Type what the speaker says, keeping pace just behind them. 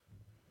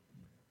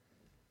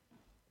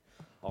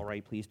All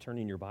right, please turn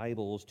in your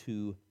Bibles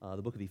to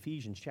the book of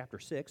Ephesians, chapter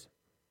 6.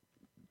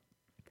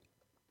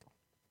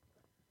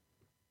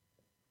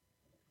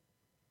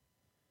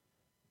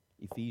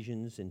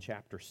 Ephesians in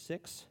chapter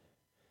 6.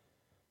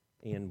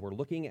 And we're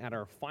looking at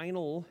our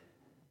final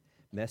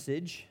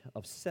message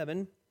of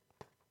 7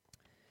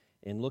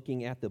 and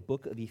looking at the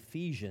book of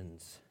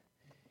Ephesians.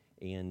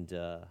 And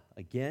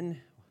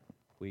again,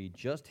 we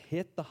just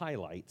hit the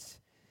highlights.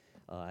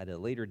 At a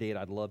later date,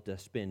 I'd love to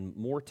spend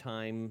more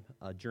time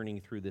journeying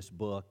through this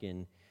book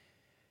and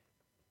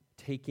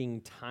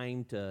taking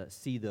time to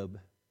see the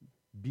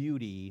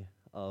beauty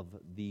of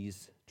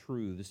these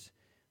truths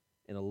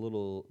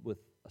with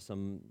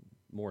some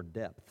more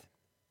depth.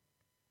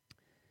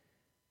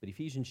 But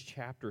Ephesians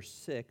chapter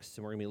 6,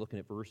 and we're going to be looking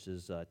at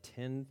verses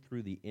 10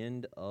 through the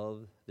end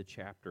of the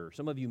chapter.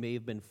 Some of you may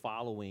have been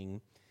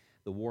following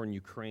the war in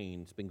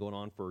Ukraine. It's been going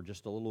on for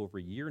just a little over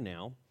a year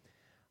now.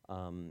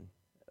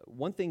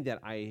 One thing that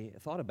I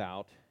thought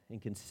about in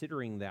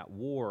considering that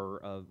war,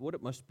 of what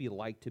it must be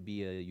like to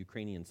be a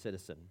Ukrainian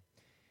citizen,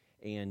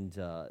 and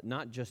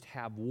not just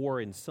have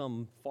war in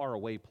some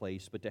faraway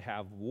place, but to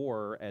have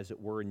war, as it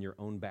were, in your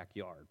own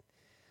backyard,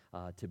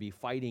 to be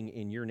fighting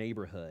in your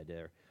neighborhood,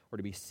 or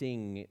to be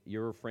seeing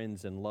your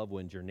friends and loved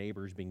ones, your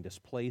neighbors, being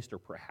displaced or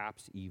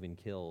perhaps even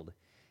killed,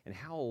 and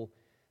how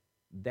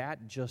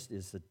that just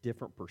is a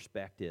different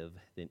perspective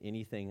than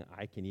anything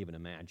I can even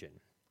imagine.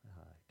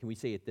 Can we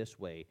say it this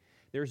way?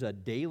 There's a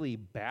daily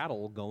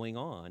battle going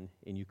on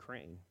in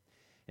Ukraine.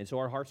 And so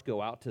our hearts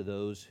go out to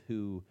those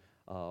who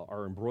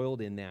are embroiled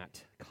in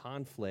that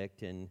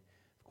conflict, and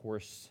of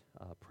course,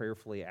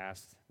 prayerfully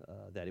ask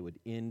that it would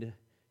end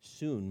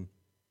soon.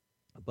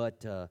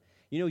 But,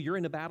 you're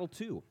in a battle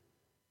too.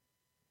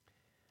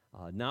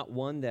 Not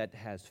one that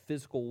has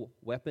physical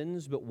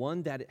weapons, but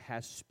one that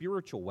has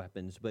spiritual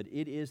weapons. But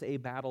it is a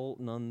battle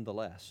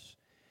nonetheless.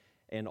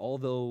 And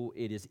although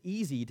it is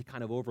easy to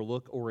kind of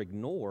overlook or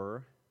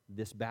ignore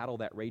this battle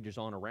that rages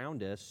on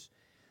around us,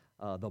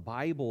 the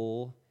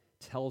Bible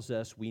tells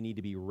us we need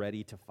to be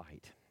ready to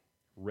fight.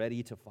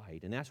 Ready to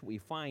fight. And that's what we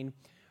find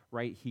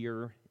right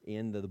here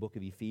in the book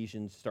of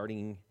Ephesians,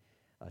 starting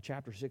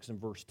chapter 6 and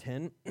verse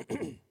 10. I'm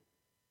going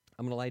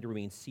to allow you to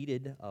remain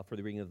seated for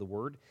the reading of the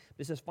word.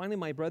 It says, "Finally,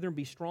 my brethren,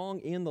 be strong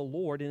in the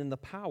Lord and in the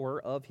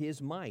power of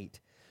his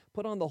might.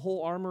 Put on the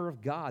whole armor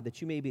of God,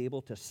 that you may be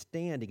able to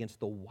stand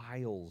against the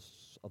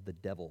wiles of the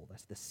devil."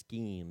 That's the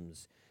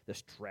schemes, the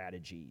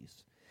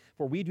strategies.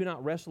 "For we do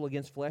not wrestle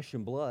against flesh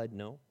and blood,"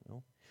 no,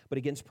 "but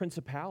against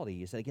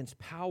principalities, against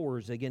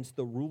powers, against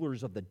the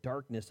rulers of the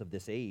darkness of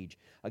this age,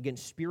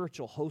 against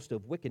spiritual hosts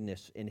of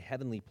wickedness in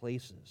heavenly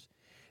places.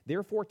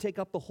 Therefore take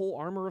up the whole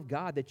armor of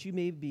God, that you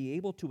may be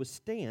able to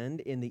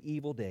withstand in the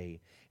evil day,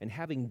 and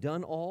having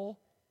done all,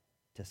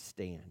 to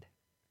stand.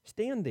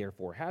 Stand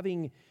therefore,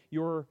 having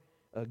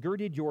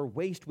girded your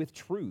waist with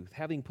truth,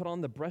 having put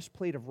on the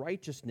breastplate of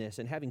righteousness,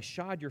 and having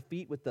shod your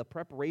feet with the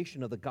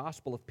preparation of the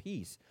gospel of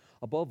peace.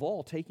 Above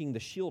all, taking the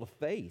shield of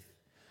faith,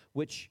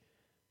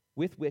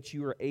 with which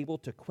you are able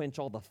to quench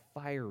all the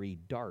fiery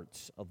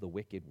darts of the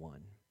wicked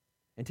one.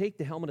 And take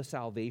the helmet of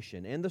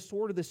salvation and the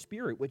sword of the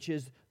Spirit, which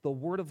is the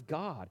word of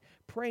God,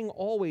 praying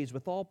always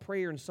with all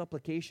prayer and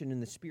supplication in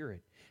the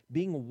Spirit,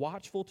 being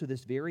watchful to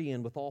this very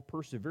end with all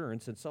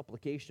perseverance and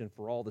supplication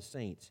for all the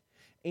saints.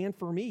 And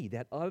for me,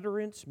 that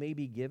utterance may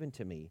be given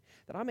to me,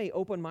 that I may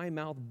open my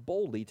mouth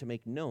boldly to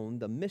make known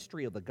the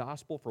mystery of the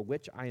gospel, for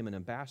which I am an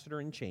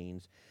ambassador in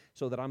chains,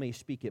 so that I may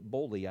speak it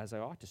boldly as I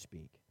ought to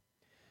speak.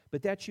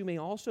 But that you may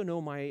also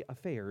know my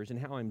affairs and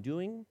how I'm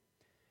doing,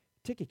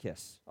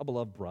 Tychicus, a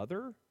beloved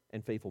brother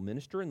and faithful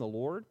minister in the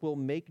Lord, will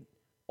make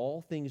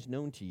all things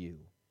known to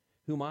you,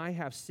 whom I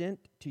have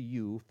sent to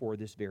you for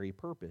this very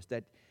purpose,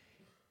 that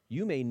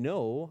you may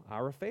know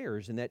our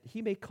affairs, and that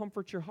he may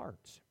comfort your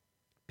hearts.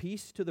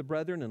 Peace to the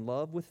brethren and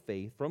love with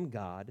faith from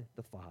God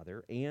the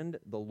Father and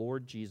the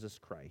Lord Jesus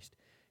Christ.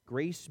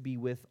 Grace be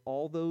with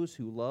all those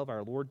who love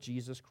our Lord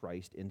Jesus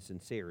Christ in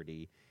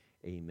sincerity.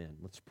 Amen."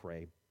 Let's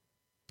pray.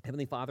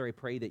 Heavenly Father, I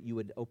pray that you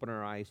would open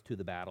our eyes to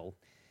the battle.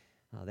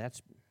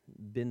 That's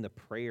been the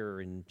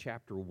prayer in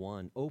chapter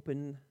 1.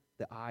 Open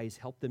the eyes,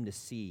 help them to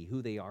see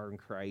who they are in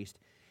Christ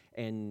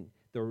and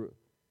the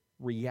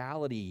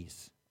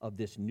realities of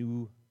this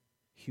new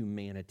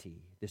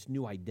humanity, this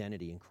new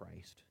identity in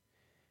Christ.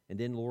 And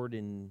then, Lord,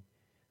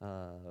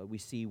 we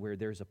see where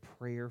there's a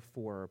prayer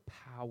for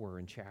power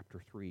in chapter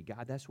 3.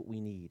 God, that's what we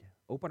need.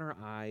 Open our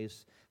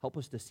eyes, help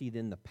us to see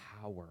then the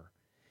power.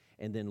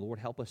 And then, Lord,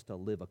 help us to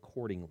live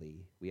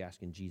accordingly. We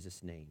ask in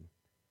Jesus' name,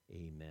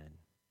 amen.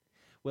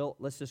 Well,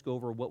 let's just go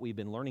over what we've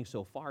been learning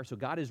so far. So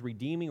God is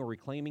redeeming or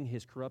reclaiming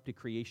his corrupted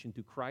creation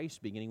through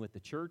Christ, beginning with the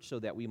church, so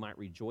that we might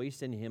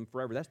rejoice in him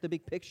forever. That's the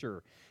big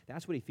picture.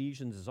 That's what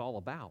Ephesians is all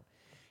about.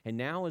 And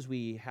now as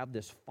we have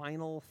this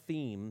final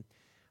theme,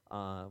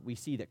 we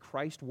see that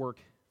Christ's work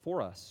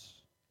for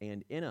us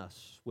and in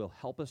us will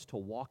help us to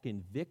walk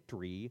in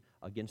victory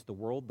against the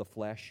world, the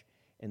flesh,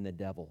 and the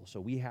devil.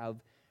 So we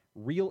have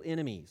real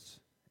enemies,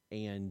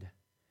 and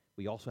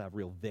we also have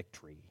real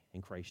victory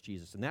in Christ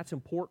Jesus. And that's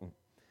important.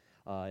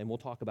 And we'll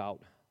talk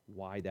about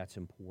why that's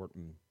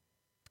important.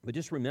 But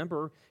just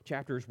remember,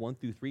 chapters 1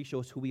 through 3 show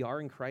us who we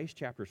are in Christ.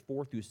 Chapters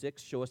 4 through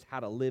 6 show us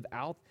how to live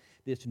out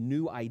this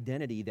new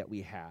identity that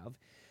we have.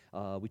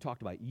 We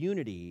talked about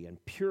unity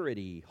and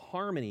purity,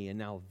 harmony, and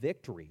now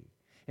victory.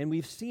 And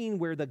we've seen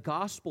where the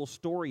gospel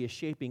story is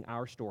shaping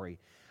our story.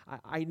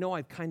 I know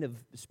I've kind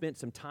of spent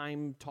some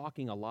time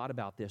talking a lot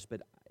about this,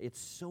 but it's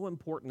so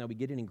important that we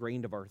get it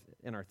ingrained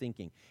in our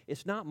thinking.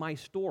 It's not my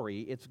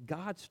story, it's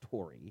God's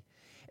story.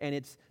 And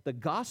it's the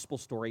gospel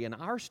story, and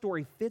our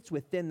story fits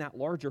within that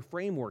larger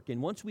framework. And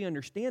once we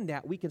understand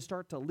that, we can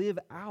start to live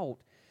out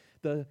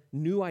the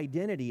new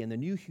identity and the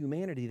new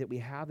humanity that we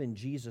have in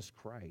Jesus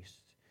Christ.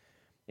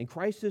 And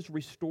Christ is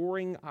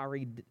restoring our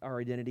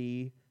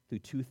identity through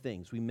two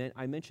things.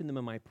 I mentioned them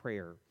in my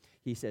prayer.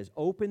 He says,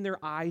 open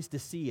their eyes to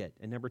see it.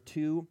 And number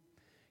two,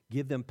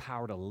 give them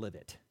power to live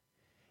it.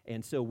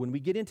 And so when we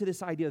get into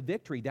this idea of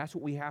victory, that's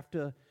what we have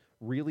to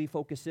really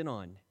focus in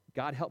on.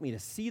 God, help me to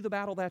see the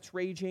battle that's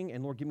raging,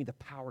 and Lord, give me the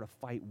power to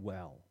fight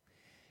well.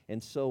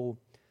 And so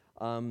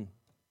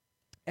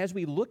as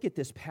we look at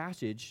this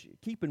passage,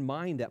 keep in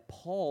mind that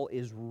Paul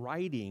is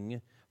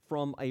writing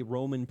from a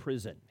Roman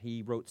prison.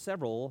 He wrote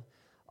several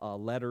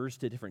letters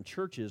to different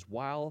churches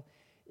while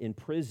in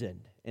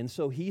prison. And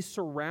so he's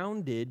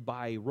surrounded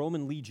by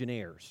Roman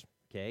legionnaires,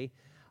 okay?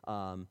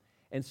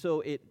 And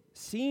so it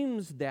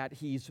seems that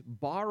he's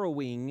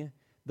borrowing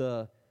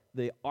the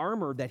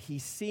armor that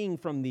he's seeing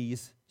from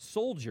these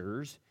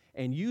soldiers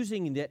and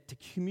using it to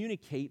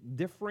communicate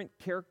different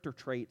character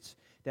traits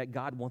that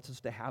God wants us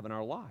to have in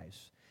our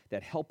lives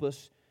that help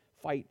us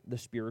fight the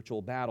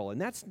spiritual battle. And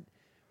that's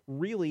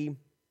really,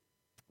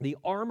 the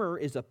armor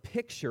is a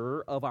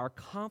picture of our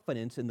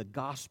confidence in the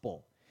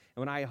gospel.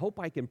 And what I hope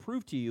I can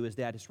prove to you is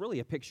that it's really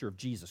a picture of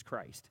Jesus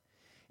Christ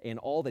and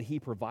all that he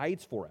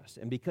provides for us.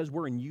 And because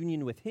we're in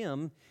union with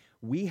him,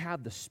 we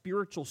have the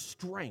spiritual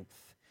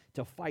strength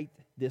to fight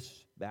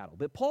this battle.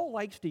 But Paul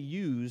likes to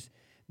use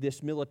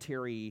this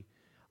military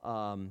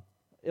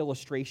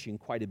illustration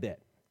quite a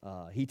bit.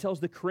 He tells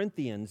the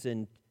Corinthians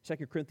in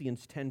 2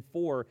 Corinthians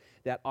 10:4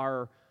 that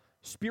our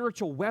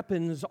spiritual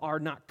weapons are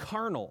not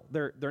carnal.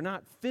 They're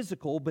not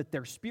physical, but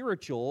they're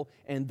spiritual,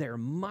 and they're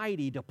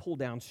mighty to pull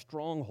down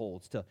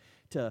strongholds,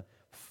 to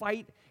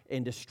fight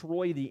and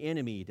destroy the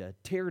enemy, to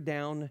tear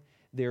down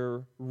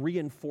their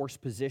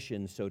reinforced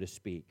positions, so to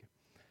speak.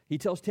 He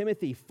tells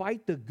Timothy,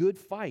 fight the good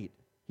fight.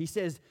 He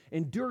says,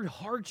 endure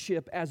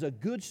hardship as a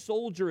good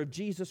soldier of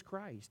Jesus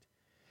Christ.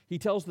 He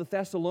tells the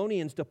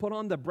Thessalonians to put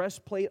on the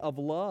breastplate of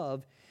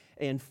love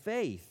and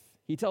faith.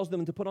 He tells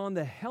them to put on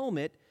the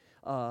helmet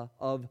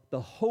of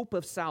the hope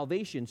of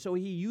salvation. So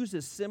he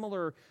uses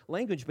similar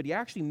language, but he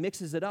actually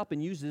mixes it up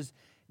and uses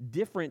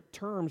different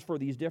terms for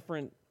these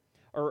different,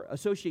 or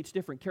associates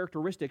different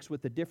characteristics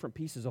with the different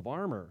pieces of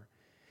armor.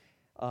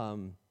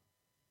 And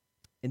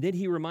then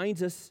he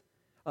reminds us,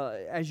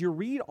 as you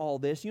read all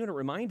this, you know what it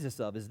reminds us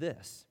of is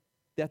this,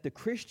 that the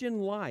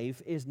Christian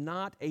life is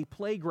not a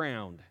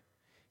playground,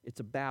 it's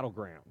a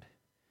battleground.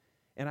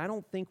 And I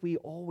don't think we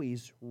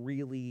always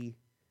really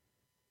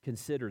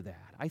consider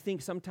that. I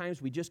think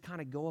sometimes we just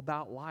kind of go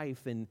about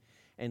life and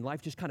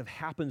life just kind of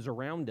happens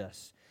around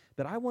us.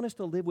 But I want us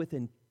to live with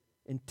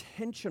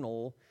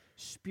intentional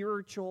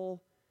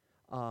spiritual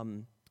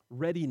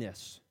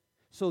readiness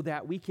so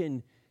that we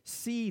can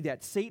see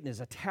that Satan is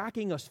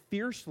attacking us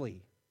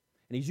fiercely.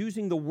 And he's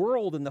using the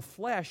world and the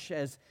flesh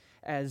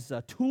as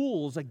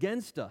tools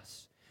against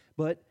us.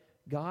 But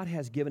God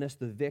has given us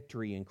the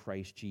victory in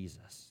Christ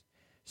Jesus.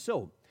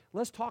 So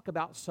let's talk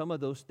about some of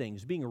those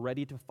things, being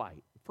ready to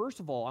fight. First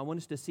of all, I want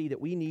us to see that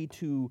we need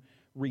to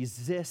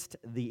resist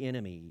the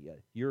enemy.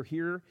 You're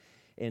here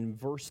in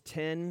verse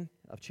 10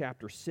 of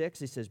chapter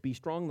 6. It says, be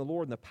strong in the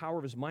Lord and the power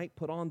of his might.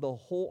 Put on the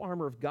whole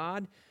armor of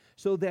God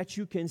so that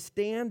you can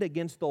stand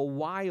against the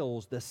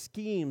wiles, the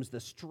schemes, the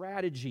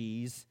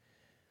strategies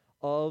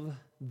of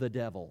the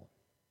devil.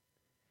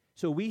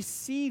 So we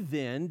see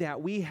then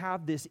that we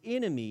have this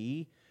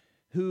enemy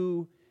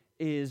who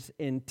is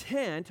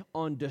intent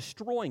on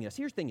destroying us.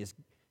 Here's the thing is,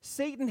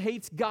 Satan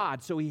hates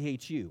God, so he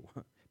hates you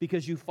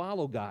because you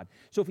follow God.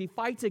 So if he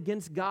fights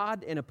against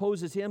God and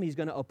opposes him, he's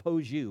going to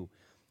oppose you.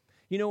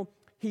 You know,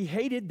 he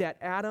hated that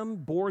Adam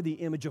bore the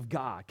image of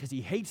God because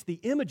he hates the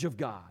image of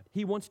God.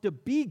 He wants to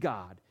be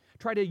God,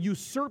 try to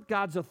usurp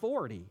God's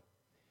authority.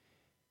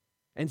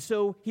 And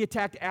so he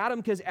attacked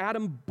Adam because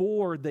Adam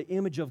bore the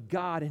image of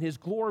God and his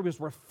glory was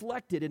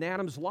reflected in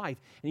Adam's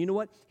life. And you know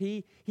what?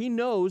 He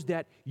knows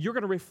that you're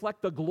going to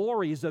reflect the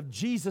glories of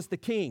Jesus the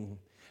King.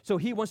 So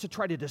he wants to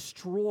try to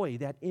destroy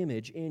that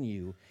image in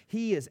you.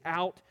 He is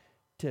out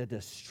to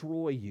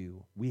destroy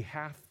you. We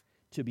have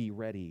to be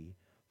ready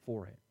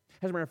for it.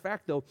 As a matter of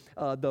fact, though,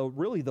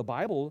 the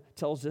Bible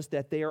tells us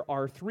that there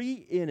are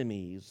three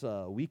enemies.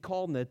 We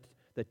call them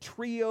the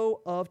trio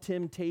of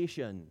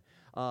temptation.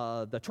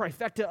 The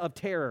trifecta of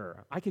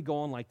terror. I could go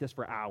on like this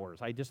for hours.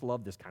 I just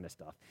love this kind of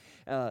stuff.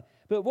 But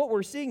what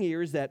we're seeing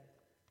here is that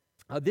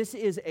this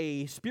is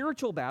a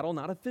spiritual battle,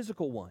 not a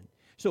physical one.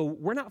 So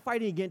we're not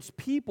fighting against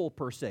people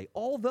per se,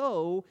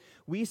 although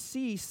we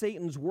see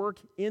Satan's work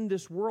in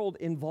this world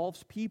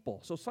involves people.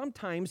 So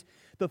sometimes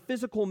the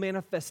physical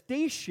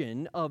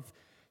manifestation of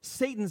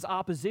Satan's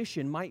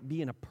opposition might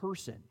be in a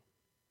person.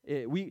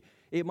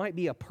 It might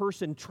be a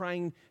person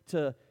trying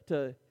to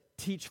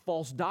teach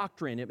false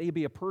doctrine. It may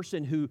be a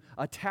person who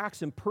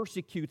attacks and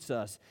persecutes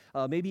us,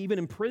 maybe even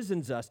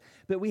imprisons us.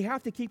 But we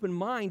have to keep in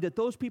mind that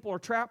those people are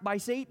trapped by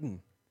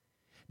Satan.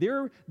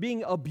 They're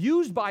being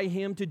abused by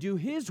him to do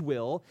his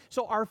will.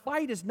 So our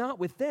fight is not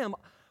with them.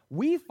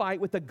 We fight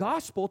with the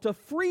gospel to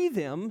free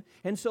them,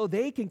 and so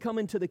they can come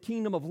into the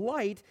kingdom of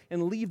light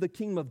and leave the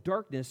kingdom of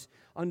darkness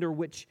under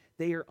which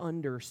they are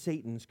under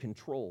Satan's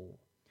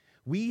control.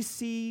 We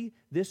see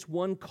this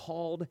one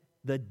called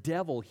the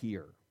devil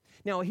here.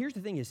 Now, here's the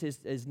thing, is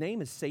his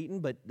name is Satan,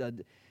 but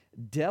the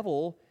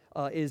devil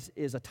is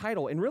a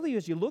title. And really,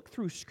 as you look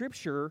through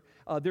Scripture,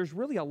 there's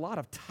really a lot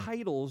of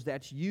titles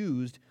that's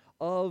used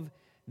of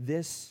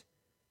this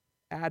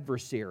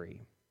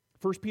adversary.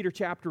 1 Peter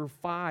chapter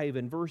 5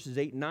 and verses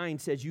 8 and 9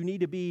 says, you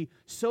need to be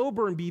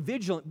sober and be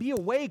vigilant, be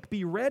awake,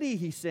 be ready,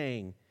 he's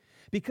saying.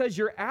 Because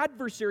your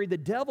adversary, the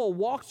devil,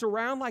 walks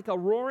around like a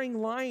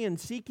roaring lion,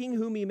 seeking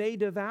whom he may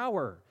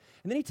devour.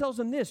 And then he tells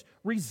them this,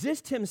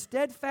 resist him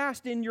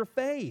steadfast in your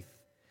faith,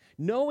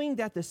 knowing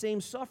that the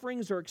same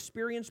sufferings are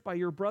experienced by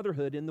your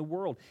brotherhood in the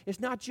world. It's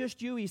not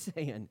just you, he's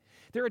saying.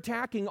 They're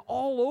attacking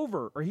all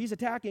over, or he's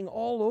attacking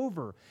all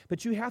over.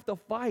 But you have to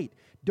fight.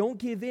 Don't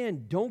give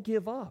in. Don't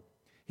give up.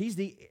 He's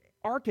the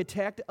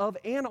architect of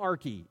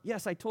anarchy.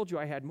 Yes, I told you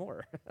I had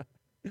more.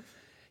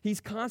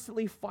 He's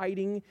constantly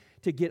fighting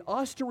to get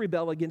us to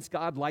rebel against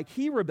God like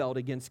he rebelled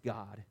against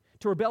God,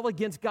 to rebel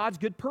against God's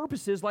good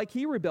purposes like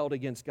he rebelled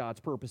against God's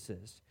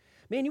purposes.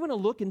 Man, you want to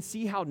look and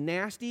see how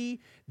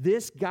nasty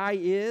this guy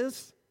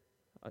is?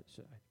 I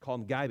call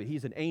him guy, but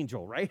he's an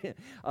angel, right?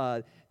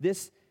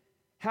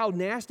 How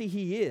nasty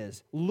he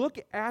is. Look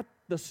at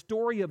the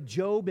story of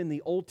Job in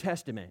the Old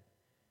Testament.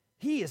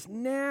 He is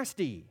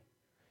nasty.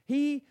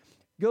 He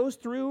goes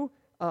through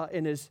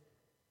and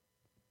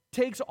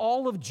takes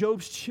all of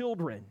Job's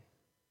children,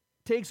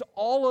 takes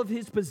all of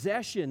his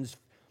possessions,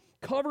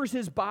 covers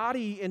his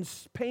body in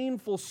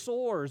painful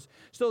sores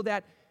so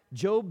that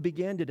Job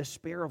began to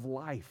despair of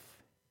life.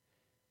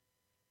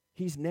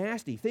 He's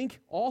nasty. Think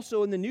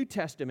also in the New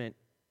Testament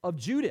of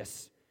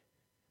Judas.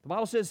 The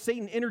Bible says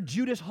Satan entered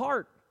Judas'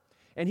 heart,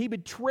 and he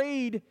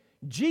betrayed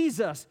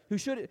Jesus, who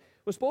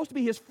was supposed to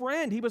be his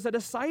friend. He was a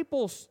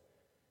disciple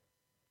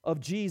of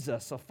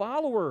Jesus, a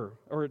follower,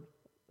 or at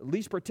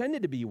least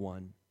pretended to be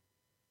one.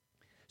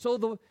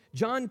 So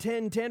John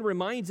 10:10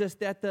 reminds us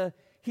that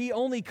he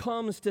only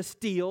comes to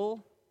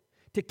steal,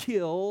 to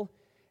kill,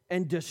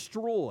 and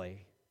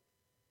destroy.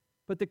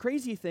 But the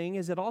crazy thing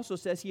is it also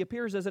says he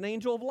appears as an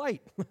angel of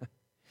light.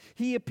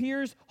 He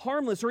appears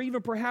harmless or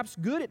even perhaps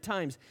good at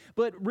times.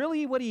 But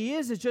really what he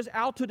is just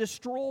out to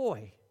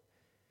destroy.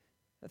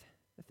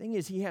 The thing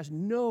is he is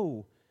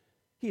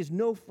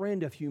no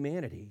friend of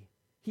humanity.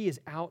 He is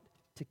out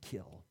to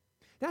kill.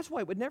 That's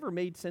why it would never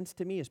made sense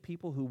to me as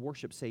people who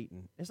worship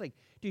Satan. It's like,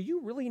 do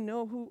you really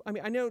know who? I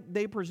mean, I know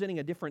they're presenting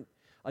a different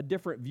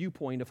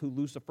viewpoint of who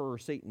Lucifer or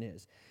Satan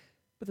is.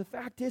 But the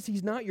fact is,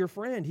 he's not your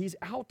friend. He's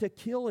out to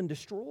kill and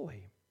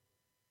destroy.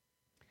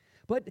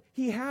 But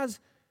he has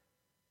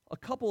a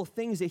couple of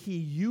things that he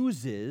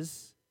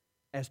uses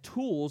as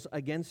tools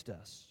against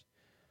us.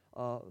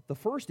 The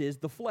first is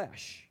the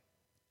flesh.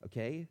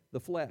 Okay? The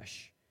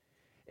flesh.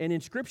 And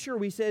in Scripture,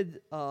 we said,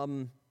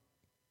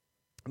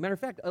 matter of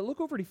fact,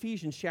 look over at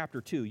Ephesians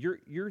chapter 2.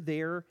 You're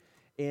there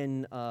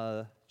in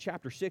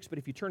chapter 6, but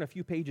if you turn a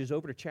few pages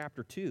over to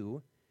chapter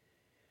 2,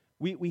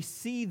 we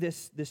see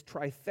this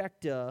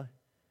trifecta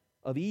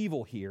of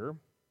evil here.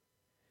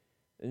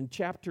 In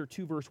chapter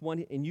 2, verse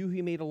 1, and you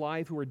he made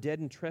alive who were dead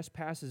in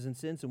trespasses and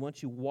sins, and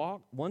once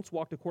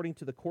walked according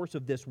to the course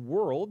of this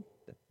world,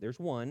 there's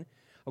one,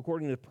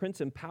 according to the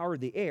prince and power of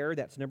the air,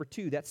 that's number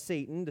 2, that's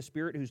Satan, the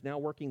spirit who's now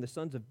working the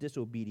sons of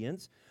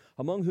disobedience,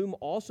 among whom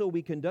also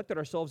we conducted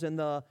ourselves in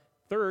the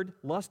third,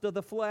 lust of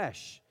the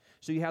flesh.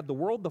 So you have the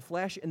world, the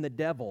flesh, and the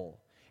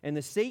devil. And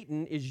the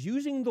Satan is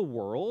using the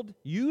world,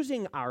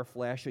 using our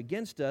flesh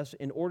against us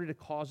in order to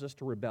cause us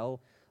to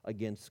rebel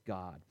against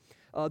God.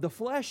 The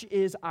flesh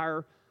is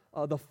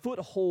the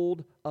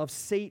foothold of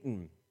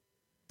Satan.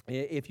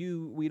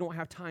 We don't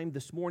have time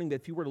this morning, but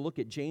if you were to look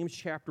at James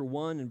chapter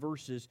 1 and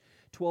verses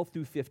 12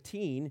 through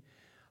 15,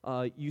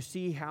 you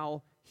see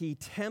how he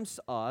tempts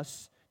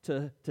us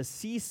to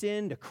see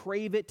sin, to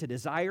crave it, to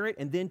desire it,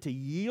 and then to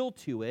yield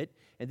to it,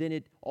 and then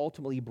it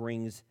ultimately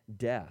brings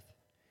death.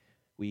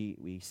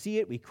 We see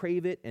it, we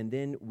crave it, and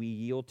then we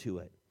yield to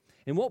it.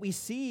 And what we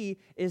see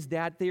is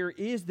that there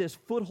is this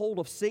foothold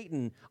of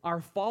Satan,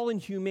 our fallen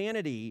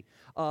humanity,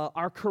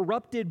 our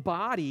corrupted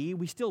body.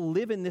 We still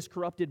live in this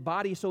corrupted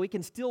body, so it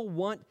can still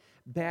want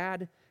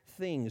bad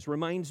things.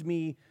 Reminds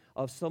me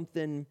of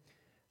something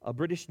a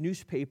British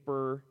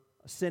newspaper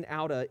sent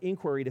out an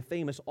inquiry to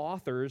famous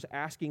authors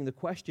asking the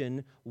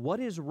question, what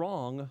is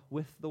wrong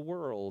with the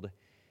world?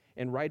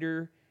 And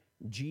writer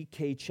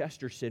G.K.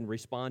 Chesterton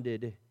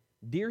responded,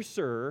 Dear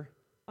Sir,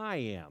 I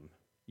am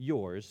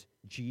yours,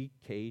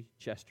 G.K.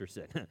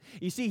 Chesterton.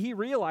 You see, he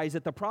realized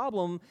that the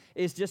problem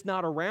is just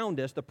not around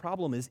us, the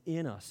problem is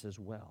in us as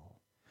well.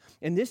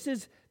 And this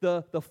is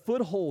the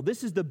foothold,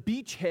 this is the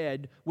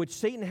beachhead which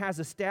Satan has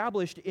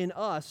established in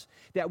us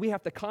that we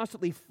have to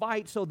constantly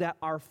fight so that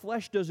our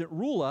flesh doesn't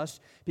rule us,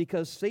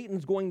 because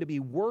Satan's going to be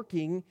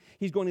working,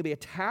 he's going to be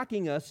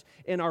attacking us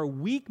in our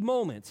weak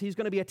moments. He's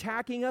going to be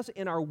attacking us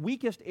in our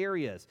weakest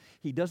areas.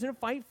 He doesn't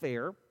fight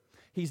fair.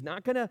 He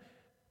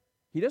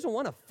doesn't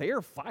want a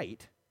fair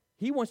fight.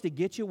 He wants to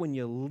get you when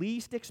you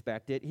least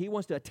expect it. He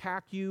wants to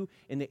attack you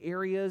in the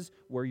areas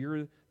where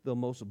you're the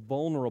most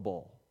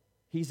vulnerable.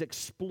 He's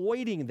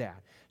exploiting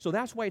that. So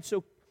that's why it's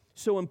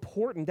so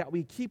important that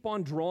we keep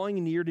on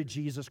drawing near to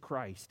Jesus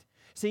Christ,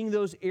 seeing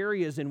those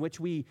areas in which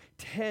we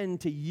tend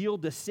to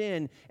yield to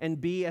sin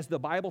and be, as the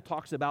Bible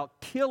talks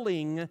about,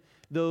 killing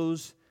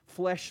those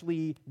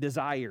fleshly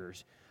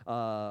desires.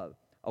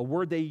 A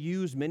word they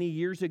used many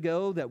years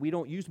ago that we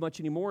don't use much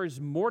anymore is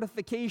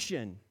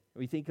mortification.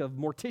 We think of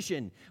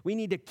mortician. We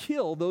need to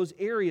kill those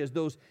areas,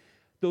 those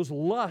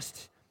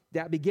lusts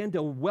that begin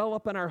to well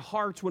up in our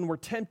hearts when we're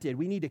tempted.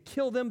 We need to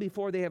kill them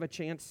before they have a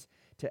chance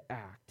to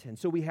act. And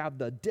so we have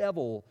the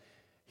devil.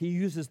 He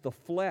uses the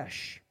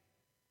flesh.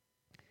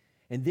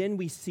 And then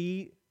we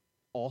see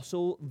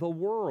also the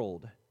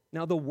world.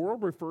 Now, the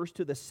world refers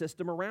to the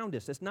system around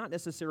us. It's not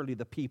necessarily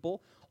the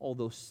people,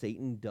 although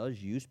Satan does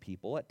use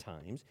people at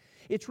times.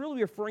 It's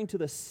really referring to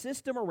the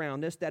system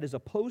around us that is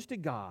opposed to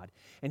God.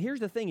 And here's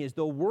the thing is,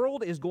 the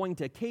world is going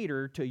to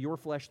cater to your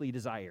fleshly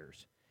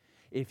desires.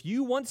 If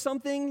you want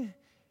something,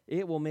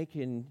 it will make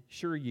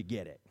sure you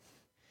get it.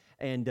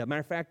 And matter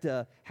of fact,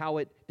 how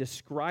it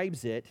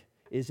describes it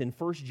is in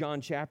 1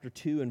 John chapter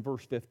 2 and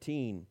verse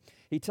 15.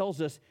 He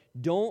tells us,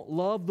 don't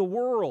love the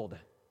world.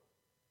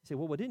 You say,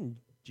 well, didn't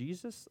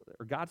Jesus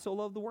or God so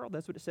love the world?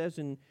 That's what it says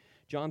in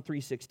John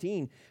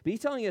 3:16. But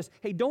he's telling us,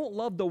 hey, don't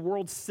love the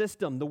world's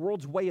system, the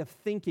world's way of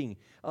thinking,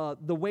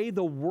 the way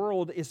the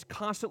world is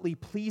constantly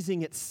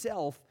pleasing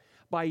itself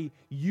by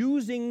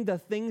using the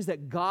things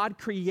that God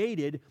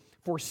created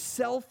for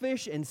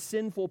selfish and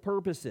sinful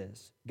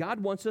purposes.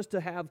 God wants us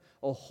to have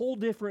a whole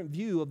different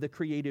view of the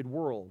created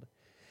world.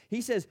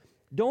 He says,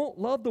 don't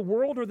love the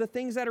world or the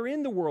things that are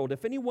in the world.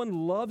 If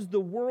anyone loves the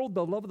world,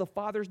 the love of the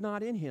Father is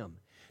not in him.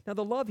 Now,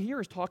 the love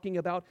here is talking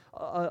about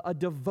a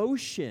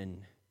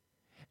devotion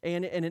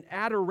and an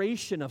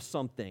adoration of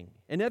something.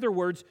 In other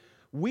words,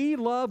 we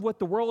love what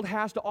the world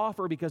has to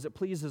offer because it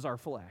pleases our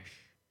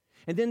flesh.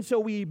 And then so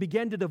we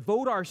begin to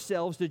devote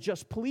ourselves to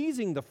just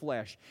pleasing the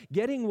flesh,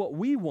 getting what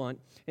we want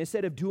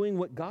instead of doing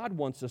what God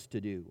wants us to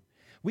do.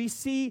 We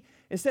see,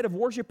 instead of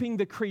worshiping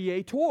the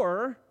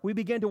Creator, we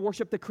begin to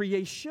worship the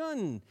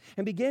creation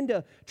and begin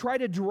to try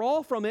to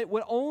draw from it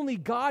what only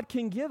God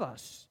can give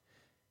us.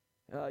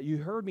 You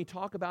heard me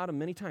talk about them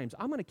many times.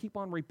 I'm going to keep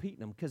on repeating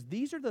them because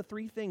these are the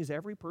three things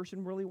every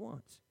person really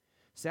wants: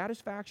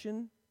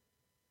 satisfaction,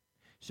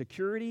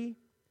 security,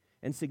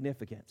 and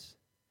significance.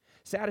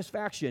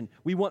 Satisfaction,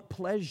 we want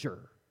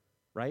pleasure,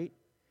 right?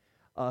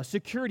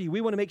 Security, we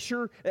want to make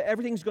sure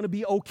everything's going to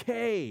be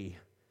okay.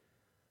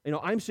 You know,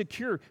 I'm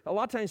secure. A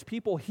lot of times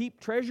people heap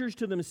treasures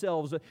to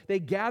themselves. They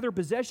gather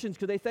possessions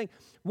because they think,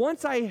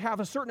 once I have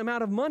a certain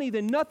amount of money,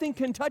 then nothing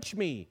can touch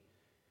me.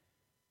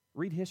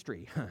 Read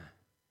history.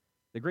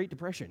 The Great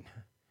Depression.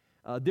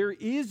 There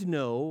is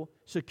no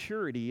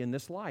security in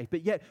this life,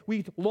 but yet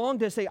we long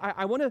to say,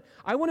 I want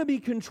to be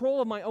in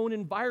control of my own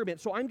environment,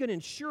 so I'm going to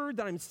ensure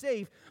that I'm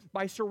safe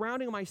by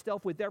surrounding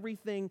myself with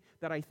everything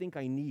that I think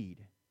I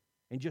need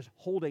and just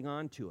holding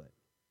on to it.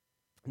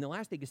 And the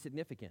last thing is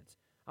significance.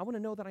 I want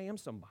to know that I am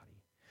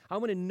somebody. I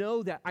want to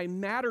know that I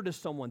matter to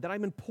someone, that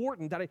I'm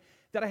important,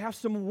 that I have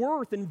some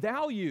worth and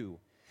value.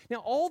 Now,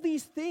 all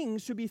these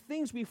things should be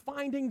things we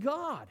find in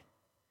God.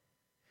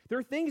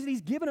 They're things that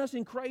He's given us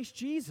in Christ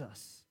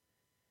Jesus.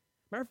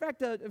 Matter of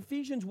fact,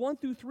 Ephesians 1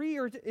 through 3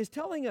 is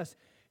telling us,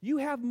 you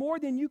have more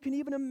than you can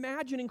even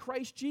imagine in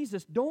Christ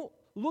Jesus. Don't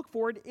look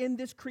for it in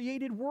this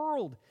created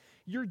world.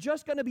 You're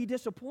just going to be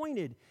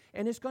disappointed,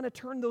 and it's going to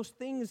turn those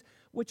things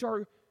which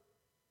are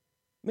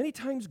many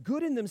times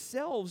good in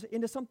themselves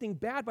into something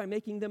bad by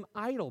making them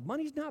idle.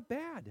 Money's not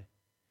bad,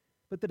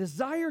 but the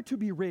desire to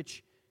be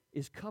rich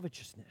is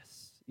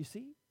covetousness, you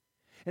see?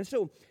 And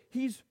so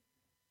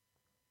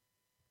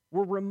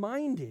we're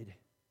reminded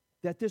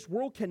that this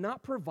world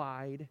cannot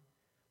provide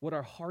what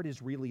our heart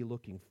is really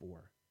looking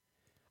for.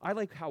 I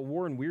like how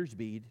Warren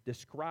Wiersbe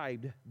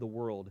described the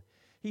world.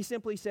 He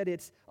simply said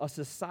it's a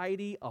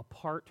society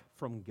apart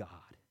from God.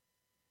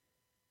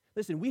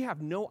 Listen, we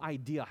have no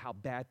idea how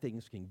bad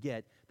things can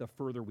get the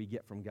further we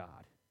get from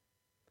God.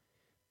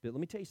 But let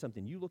me tell you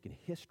something. You look in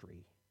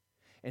history,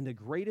 and the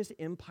greatest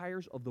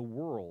empires of the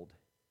world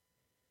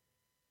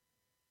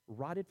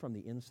rotted from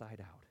the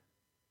inside out.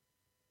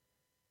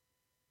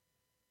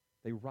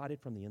 They rotted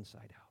from the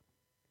inside out.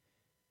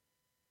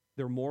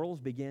 Their morals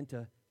began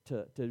to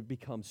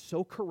become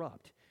so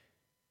corrupt.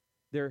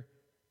 The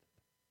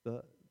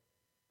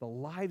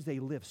lives they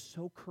lived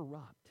so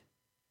corrupt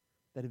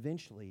that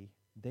eventually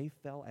they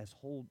fell as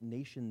whole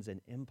nations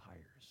and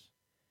empires.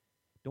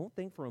 Don't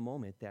think for a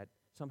moment that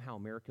somehow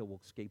America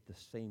will escape the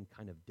same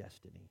kind of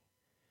destiny.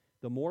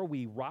 The more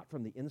we rot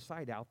from the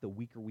inside out, the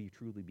weaker we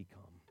truly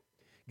become.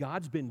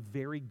 God's been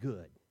very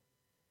good,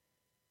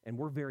 and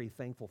we're very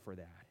thankful for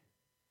that.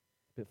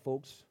 But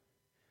folks,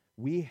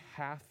 we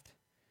have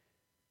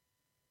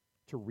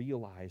to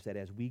realize that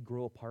as we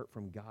grow apart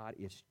from God,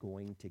 it's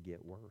going to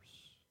get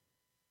worse.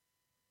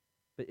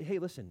 But hey,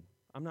 listen,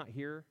 I'm not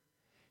here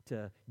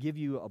to give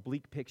you a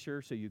bleak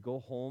picture so you go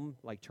home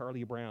like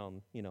Charlie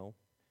Brown,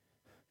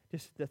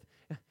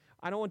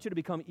 I don't want you to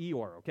become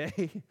Eeyore,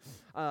 okay?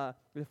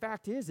 The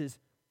fact is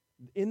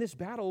in this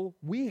battle,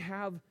 we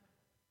have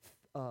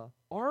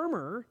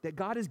armor that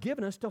God has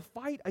given us to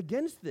fight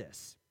against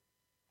this.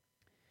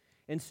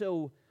 And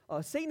so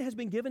Satan has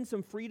been given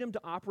some freedom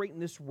to operate in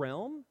this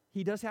realm.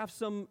 He does have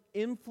some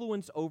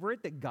influence over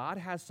it that God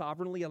has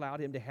sovereignly allowed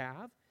him to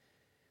have.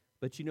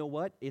 But you know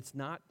what? It's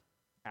not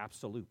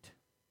absolute.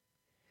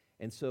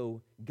 And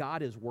so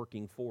God is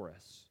working for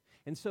us.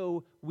 And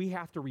so we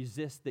have to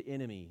resist the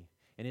enemy.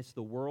 And it's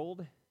the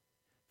world,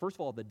 first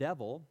of all, the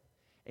devil,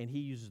 and he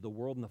uses the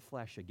world and the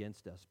flesh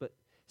against us. But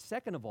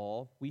second of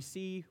all, we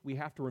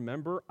have to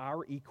remember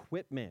our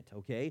equipment,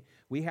 okay?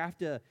 We have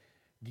to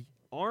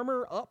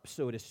armor up,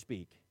 so to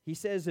speak. He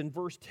says in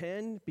verse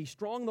 10, be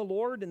strong in the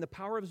Lord and the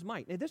power of his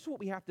might. Now, this is what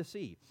we have to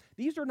see.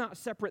 These are not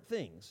separate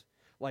things.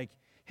 Like,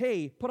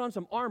 hey, put on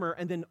some armor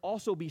and then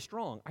also be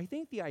strong. I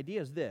think the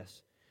idea is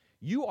this.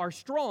 You are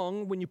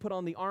strong when you put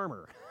on the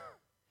armor.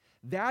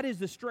 That is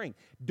the strength.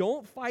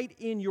 Don't fight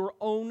in your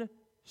own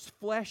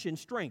flesh and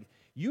strength.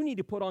 You need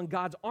to put on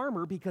God's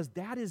armor because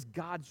that is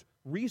God's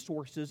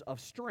resources of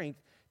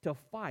strength to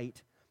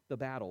fight the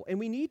battle. And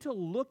we need to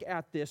look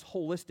at this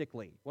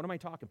holistically. What am I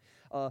talking?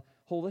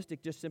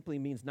 Holistic just simply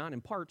means not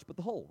in parts, but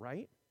the whole,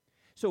 right?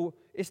 So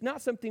it's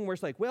not something where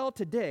it's like, well,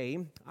 today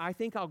I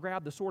think I'll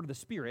grab the sword of the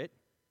Spirit.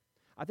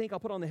 I think I'll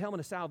put on the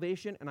helmet of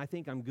salvation, and I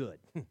think I'm good.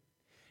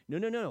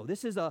 No.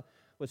 This is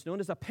what's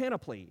known as a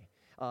panoply.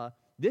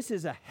 This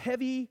is a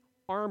heavy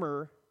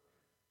armor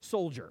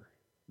soldier.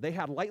 They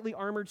had lightly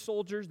armored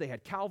soldiers. They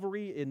had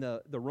cavalry in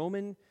the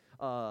Roman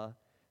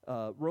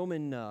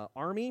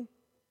army.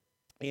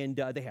 And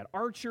they had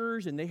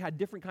archers, and they had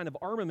different kind of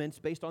armaments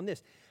based on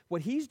this.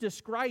 What he's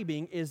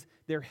describing is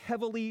their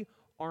heavily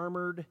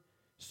armored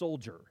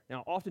soldier.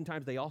 Now,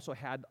 oftentimes they also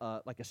had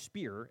like a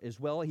spear as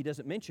well. He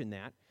doesn't mention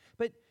that.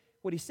 But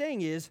what he's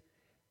saying is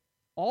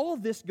all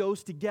of this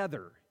goes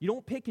together. You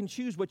don't pick and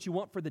choose what you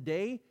want for the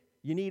day.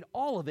 You need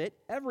all of it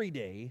every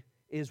day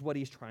is what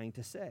he's trying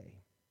to say.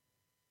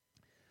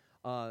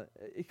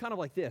 It's kind of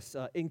like this.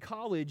 In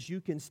college, you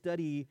can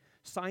study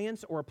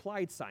science or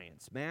applied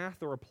science,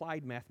 math or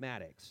applied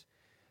mathematics.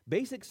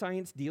 Basic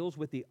science deals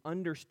with the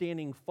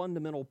understanding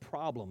fundamental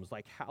problems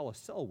like how a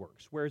cell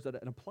works, whereas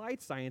an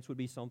applied science would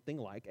be something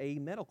like a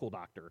medical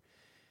doctor,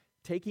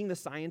 taking the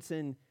science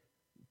and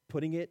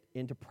putting it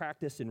into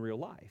practice in real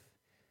life.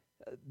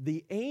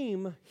 The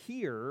aim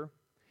here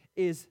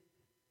is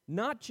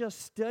not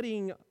just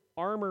studying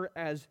armor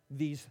as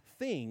these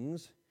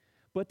things,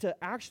 but to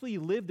actually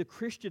live the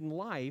Christian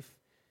life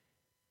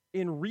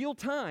in real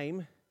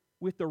time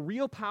with the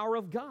real power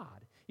of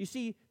God. You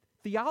see,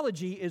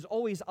 theology is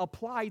always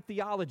applied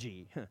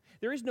theology.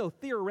 There is no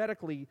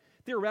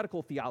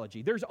theoretical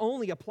theology. There's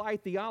only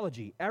applied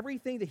theology.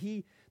 Everything that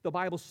the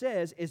Bible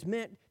says is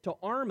meant to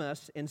arm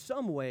us in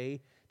some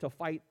way to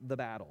fight the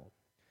battle.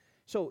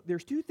 So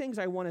there's two things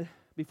I want to,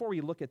 before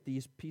we look at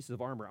these pieces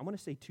of armor, I want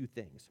to say two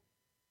things.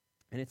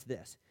 And it's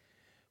this.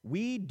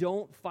 We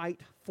don't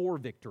fight for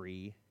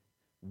victory.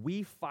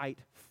 We fight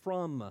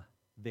from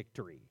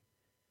victory.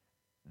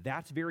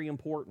 That's very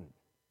important.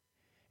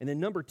 And then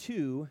number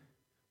two,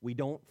 we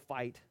don't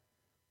fight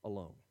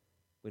alone.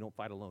 We don't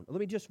fight alone. Let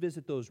me just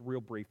visit those real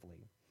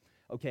briefly,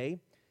 okay?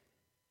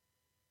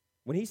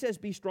 When he says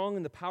be strong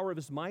in the power of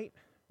his might,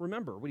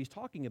 remember, what he's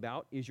talking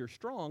about is you're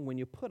strong when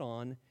you put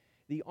on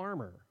the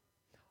armor.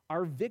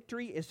 Our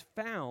victory is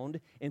found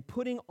in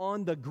putting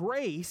on the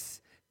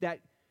grace that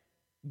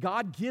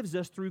God gives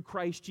us through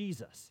Christ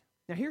Jesus.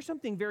 Now, here's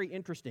something very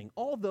interesting.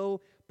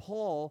 Although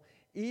Paul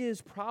is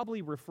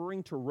probably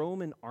referring to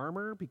Roman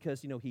armor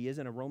because, he is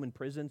in a Roman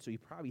prison, so he's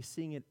probably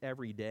seeing it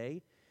every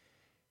day,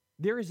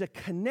 there is a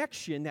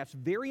connection that's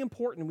very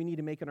important we need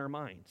to make in our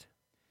minds,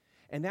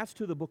 and that's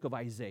to the book of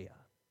Isaiah,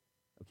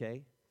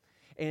 okay?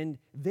 And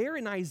there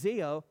in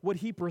Isaiah, what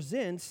he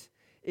presents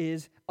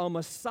is a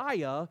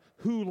Messiah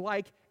who,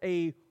 like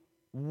a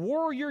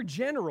warrior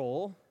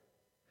general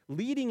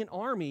leading an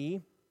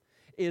army,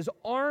 is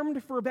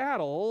armed for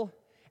battle,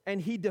 and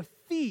he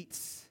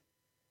defeats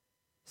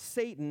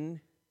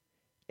Satan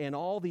and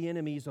all the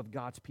enemies of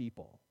God's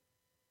people.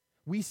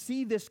 We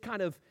see this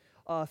kind of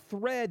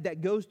thread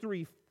that goes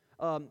through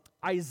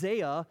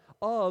Isaiah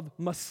of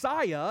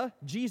Messiah,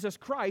 Jesus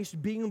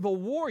Christ, being the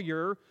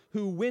warrior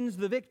who wins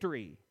the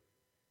victory.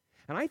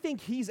 And I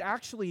think he's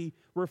actually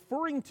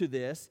referring to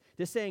this,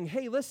 to saying,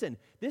 hey, listen,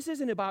 this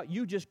isn't about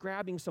you just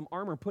grabbing some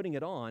armor and putting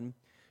it on.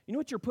 You know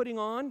what you're putting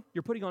on?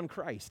 You're putting on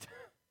Christ.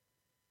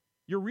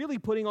 You're really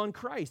putting on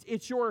Christ.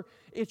 It's your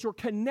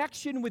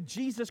connection with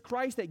Jesus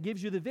Christ that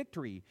gives you the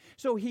victory.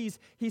 So he's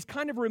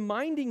kind of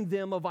reminding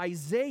them of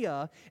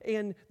Isaiah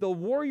and the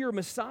warrior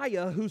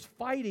Messiah who's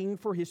fighting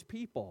for his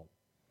people.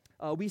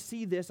 We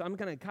see this. I'm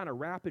going to kind of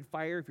rapid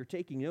fire. If you're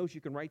taking notes,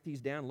 you can write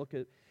these down and look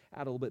at a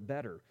little bit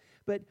better.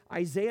 But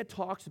Isaiah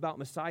talks about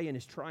Messiah and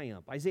his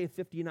triumph. Isaiah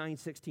 59,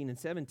 16, and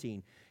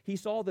 17. He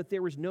saw that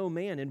there was no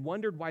man and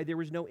wondered why there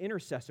was no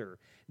intercessor.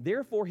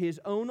 Therefore his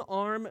own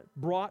arm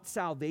brought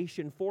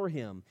salvation for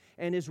him,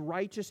 and his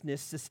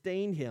righteousness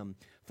sustained him.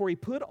 For he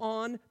put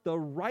on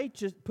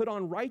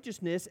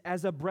righteousness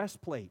as a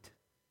breastplate.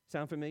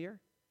 Sound familiar?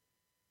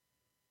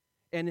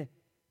 And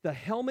the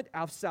helmet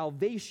of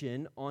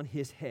salvation on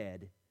his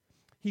head.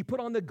 He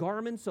put on the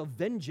garments of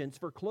vengeance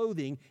for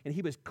clothing, and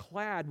he was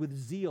clad with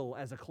zeal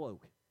as a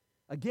cloak.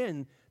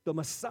 Again, the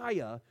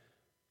Messiah,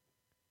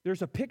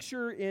 there's a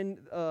picture in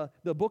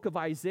the book of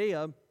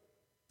Isaiah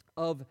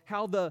of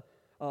how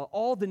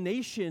all the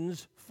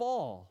nations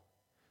fall.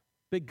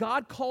 But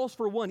God calls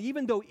for one.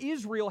 Even though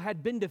Israel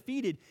had been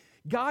defeated,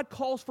 God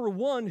calls for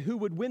one who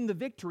would win the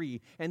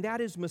victory, and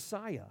that is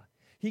Messiah.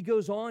 He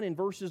goes on in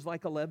verses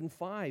like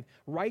 11:5,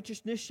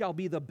 righteousness shall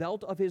be the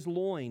belt of his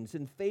loins,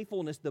 and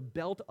faithfulness the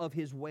belt of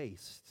his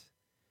waist.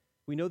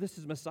 We know this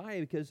is Messiah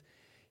because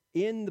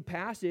in the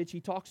passage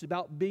he talks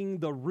about being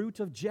the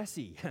root of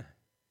Jesse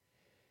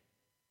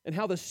and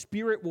how the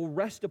Spirit will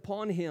rest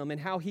upon him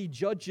and how he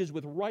judges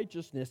with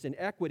righteousness and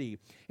equity.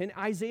 In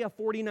Isaiah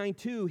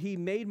 49:2, he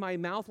made my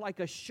mouth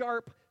like a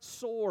sharp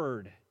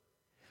sword.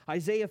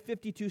 Isaiah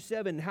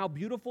 52:7, how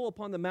beautiful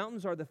upon the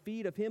mountains are the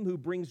feet of him who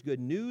brings good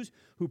news,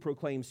 who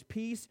proclaims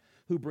peace,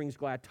 who brings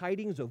glad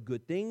tidings of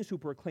good things, who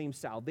proclaims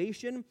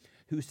salvation,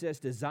 who says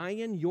to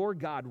Zion, your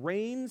God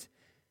reigns.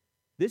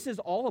 This is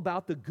all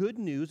about the good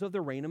news of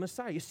the reign of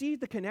Messiah. You see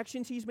the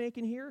connections he's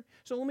making here?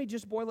 So let me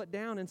just boil it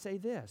down and say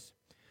this.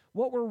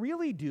 What we're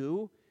really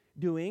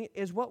doing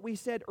is what we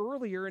said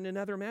earlier in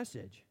another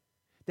message,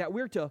 that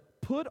we're to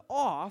put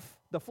off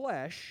the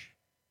flesh,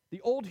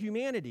 the old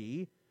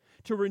humanity,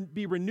 to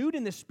be renewed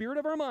in the spirit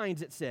of our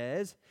minds, it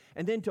says,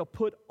 and then to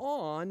put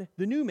on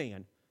the new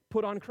man,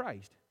 put on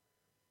Christ.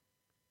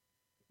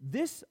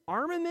 This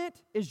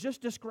armament is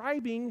just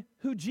describing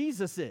who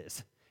Jesus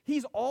is.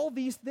 He's all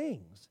these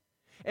things.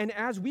 And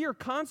as we are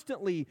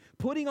constantly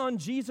putting on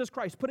Jesus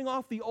Christ, putting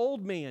off the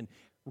old man,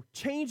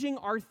 changing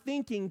our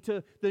thinking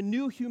to the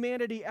new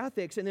humanity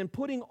ethics, and then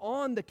putting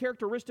on the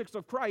characteristics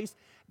of Christ,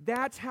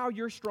 that's how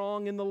you're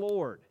strong in the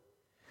Lord.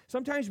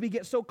 Sometimes we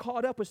get so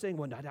caught up with saying,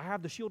 well, did I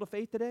have the shield of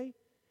faith today?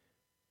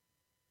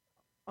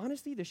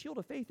 Honestly, the shield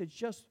of faith is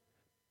just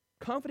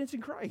confidence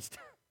in Christ.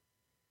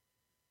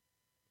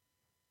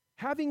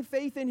 Having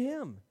faith in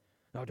him.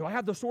 Now, do I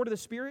have the sword of the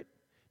Spirit?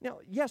 Now,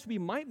 yes, we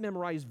might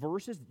memorize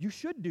verses. You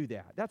should do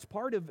that. That's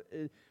part of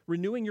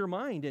renewing your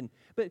mind.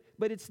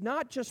 But it's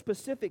not just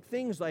specific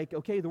things like,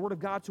 okay, the Word of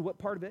God, so what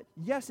part of it?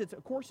 Yes,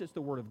 of course it's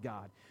the Word of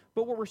God.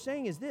 But what we're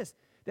saying is this,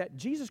 that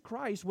Jesus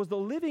Christ was the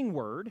living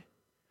Word,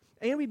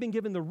 and we've been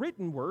given the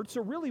written Word,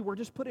 so really we're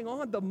just putting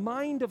on the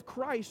mind of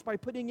Christ by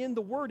putting in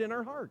the Word in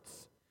our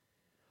hearts.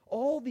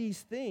 All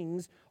these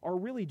things are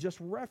really just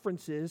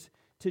references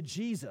to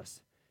Jesus.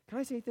 Can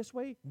I say it this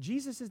way?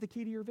 Jesus is the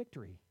key to your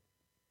victory.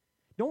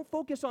 Don't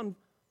focus on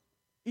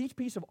each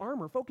piece of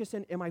armor. Focus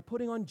on, am I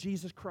putting on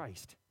Jesus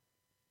Christ?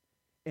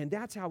 And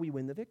that's how we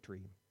win the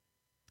victory.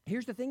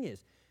 Here's the thing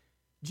is,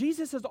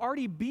 Jesus has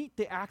already beat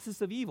the axis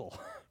of evil,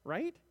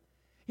 right?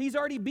 He's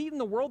already beaten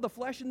the world, the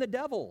flesh, and the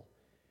devil.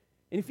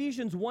 In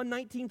Ephesians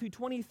 1:19 through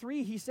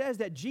 23, he says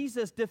that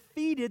Jesus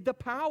defeated the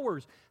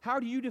powers. How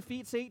do you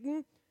defeat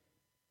Satan?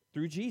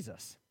 Through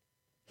Jesus.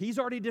 He's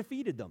already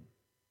defeated them.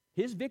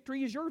 His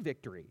victory is your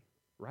victory,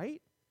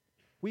 right?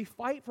 We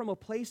fight from a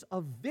place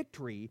of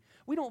victory.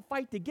 We don't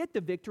fight to get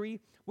the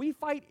victory. We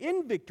fight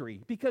in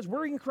victory because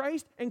we're in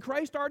Christ and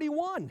Christ already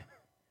won.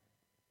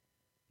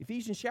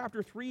 Ephesians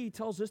chapter 3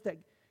 tells us that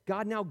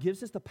God now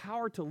gives us the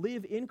power to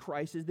live in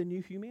Christ as the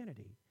new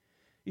humanity.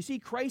 You see,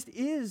 Christ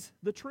is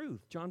the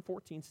truth, John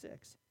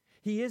 14:6.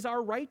 He is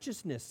our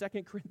righteousness,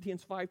 2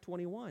 Corinthians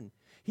 5:21.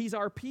 He's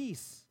our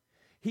peace.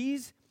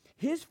 His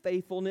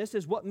faithfulness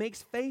is what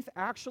makes faith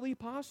actually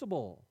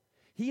possible.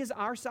 He is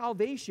our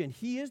salvation.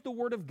 He is the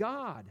Word of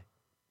God.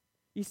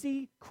 You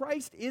see,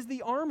 Christ is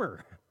the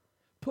armor.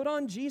 Put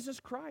on Jesus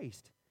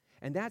Christ.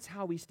 And that's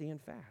how we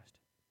stand fast.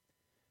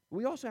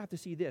 We also have to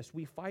see this.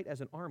 We fight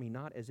as an army,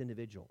 not as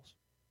individuals.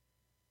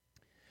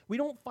 We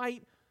don't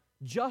fight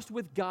just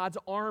with God's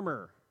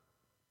armor.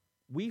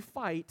 We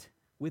fight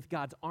with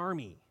God's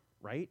army,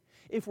 right?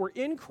 If we're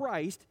in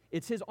Christ,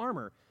 it's his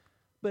armor.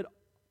 But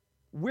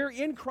we're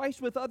in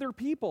Christ with other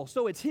people,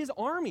 so it's his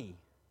army.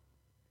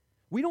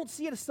 We don't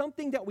see it as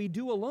something that we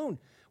do alone.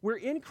 We're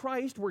in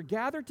Christ, we're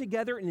gathered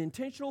together in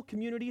intentional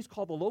communities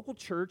called the local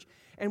church,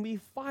 and we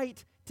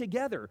fight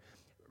together.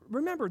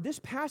 Remember, this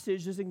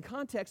passage is in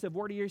context of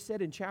what he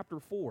said in chapter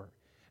 4.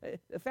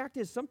 The fact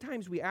is,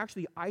 sometimes we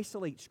actually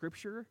isolate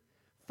Scripture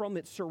from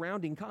its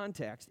surrounding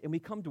context, and we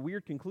come to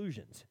weird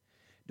conclusions.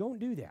 Don't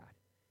do that.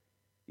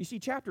 You see,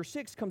 chapter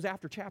 6 comes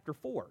after chapter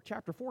 4.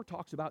 Chapter 4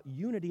 talks about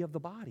unity of the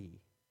body,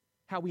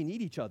 how we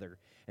need each other.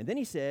 And then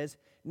he says,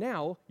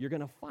 now you're going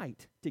to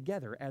fight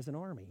together as an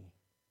army.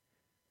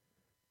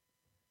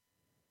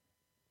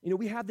 You know,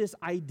 we have this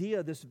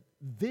idea, this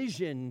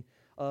vision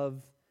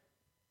of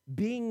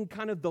being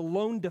kind of the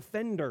lone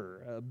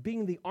defender,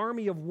 being the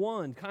army of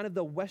one, kind of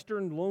the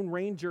Western Lone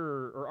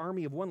Ranger or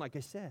army of one, like I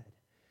said.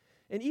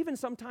 And even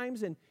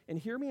sometimes, and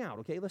hear me out,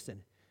 okay,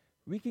 listen,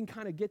 we can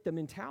kind of get the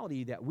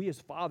mentality that we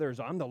as fathers,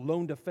 I'm the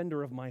lone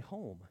defender of my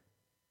home.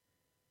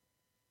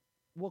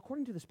 Well,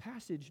 according to this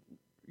passage,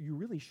 you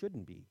really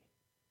shouldn't be.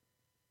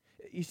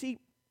 You see,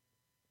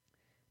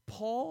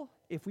 Paul,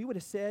 if we would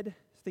have said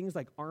things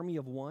like army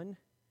of one,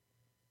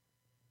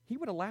 he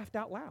would have laughed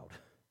out loud.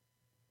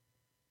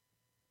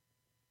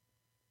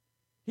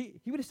 He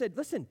would have said,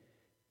 listen,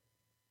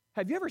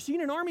 have you ever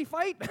seen an army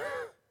fight?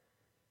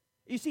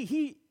 You see,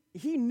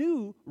 he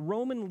knew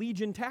Roman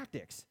legion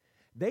tactics.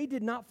 They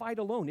did not fight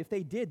alone. If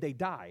they did, they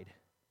died.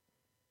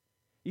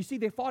 You see,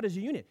 they fought as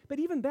a unit. But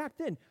even back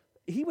then,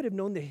 he would have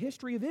known the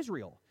history of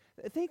Israel.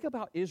 Think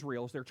about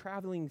Israel as they're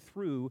traveling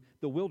through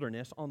the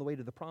wilderness on the way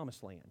to the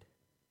promised land.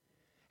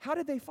 How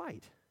did they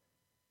fight?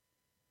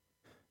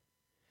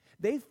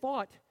 They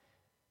fought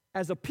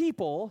as a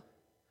people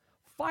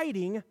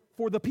fighting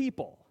for the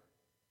people.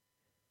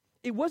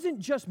 It wasn't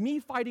just me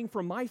fighting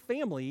for my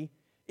family,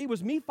 it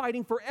was me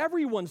fighting for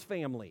everyone's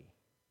family.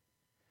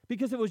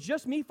 Because if it was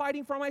just me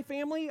fighting for my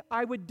family,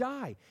 I would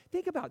die.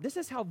 Think about it. This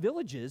is how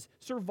villages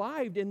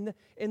survived in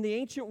the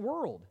ancient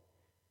world.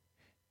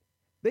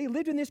 They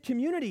lived in this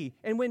community,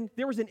 and when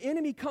there was an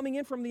enemy coming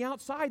in from the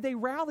outside, they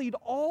rallied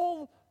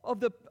all of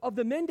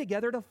the men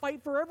together to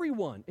fight for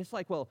everyone. It's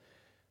like, well,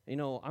 you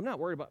know, I'm not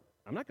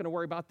going to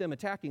worry about them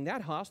attacking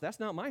that house. That's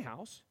not my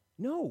house.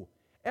 No,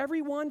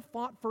 everyone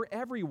fought for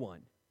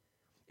everyone.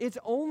 It's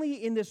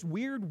only in this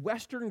weird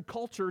Western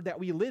culture that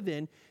we live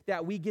in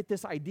that we get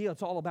this idea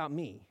it's all about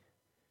me.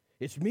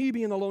 It's me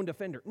being the lone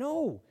defender.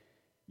 No,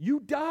 you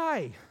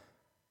die.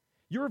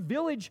 Your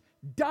village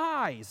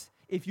dies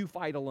if you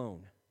fight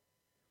alone.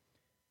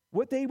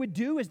 What they would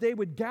do is they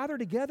would gather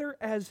together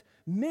as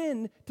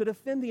men to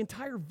defend the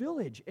entire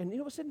village. And you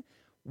know, listen,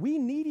 we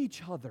need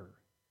each other.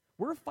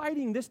 We're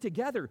fighting this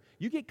together.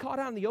 You get caught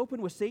out in the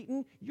open with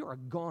Satan, you're a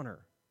goner.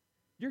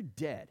 You're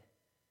dead.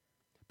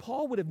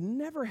 Paul would have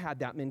never had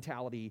that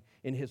mentality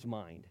in his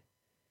mind.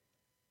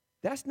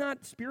 That's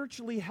not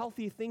spiritually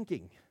healthy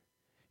thinking.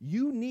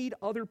 You need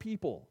other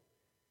people.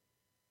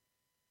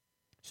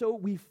 So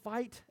we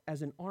fight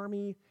as an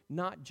army,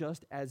 not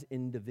just as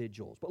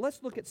individuals. But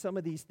let's look at some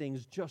of these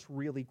things just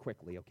really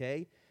quickly,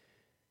 okay?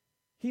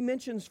 He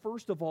mentions,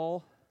 first of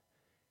all,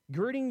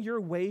 girding your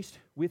waist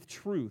with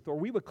truth, or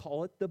we would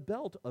call it the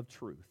belt of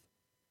truth.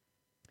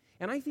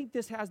 And I think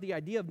this has the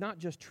idea of not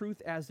just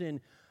truth as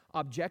in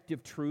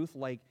objective truth,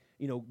 like,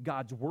 you know,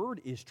 God's word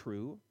is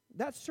true.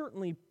 That's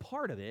certainly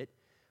part of it.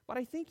 But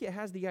I think it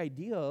has the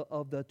idea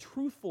of the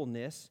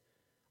truthfulness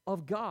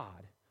of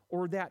God,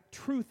 or that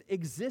truth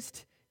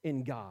exists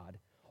in God,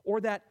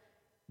 or that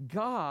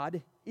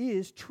God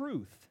is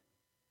truth.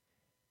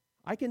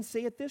 I can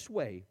say it this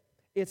way.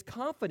 It's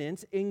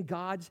confidence in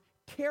God's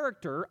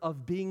character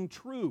of being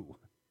true.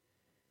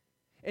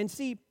 And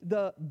see,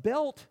 the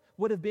belt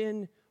would have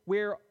been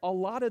where a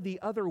lot of the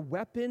other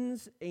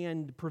weapons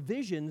and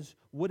provisions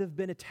would have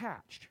been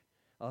attached.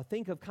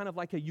 Think of kind of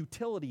like a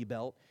utility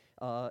belt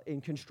in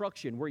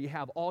construction where you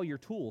have all your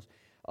tools.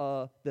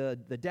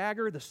 The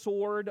dagger, the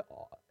sword,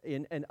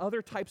 and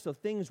other types of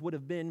things would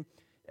have been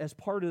as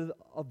part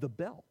of the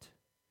belt.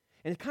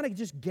 And it kind of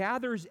just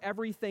gathers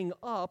everything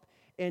up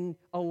and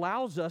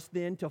allows us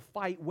then to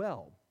fight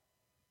well.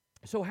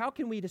 So how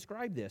can we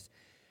describe this?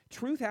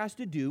 Truth has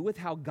to do with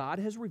how God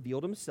has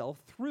revealed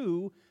himself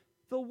through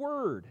the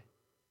Word.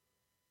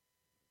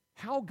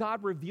 How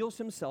God reveals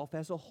himself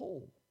as a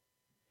whole.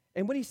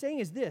 And what he's saying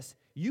is this: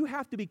 you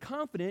have to be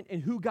confident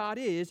in who God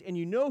is, and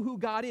you know who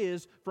God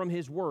is from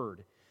his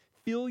Word.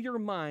 Fill your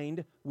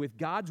mind with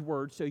God's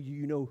Word so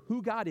you know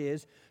who God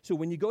is, so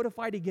when you go to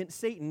fight against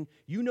Satan,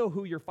 you know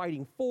who you're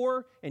fighting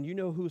for, and you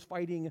know who's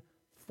fighting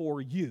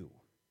for you,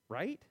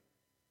 right?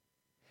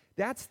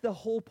 That's the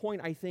whole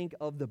point, I think,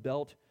 of the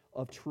belt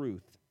of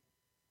truth.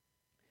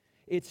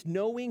 It's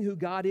knowing who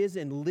God is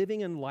and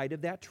living in light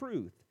of that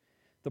truth.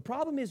 The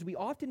problem is we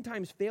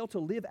oftentimes fail to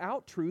live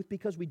out truth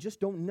because we just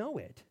don't know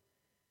it.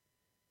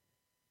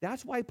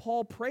 That's why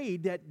Paul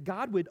prayed that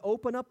God would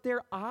open up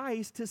their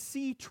eyes to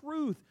see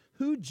truth,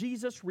 who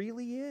Jesus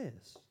really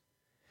is.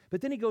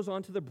 But then he goes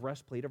on to the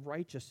breastplate of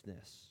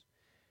righteousness.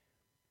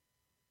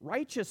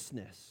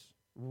 Righteousness,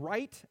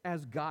 right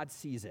as God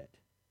sees it.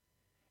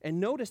 And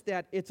notice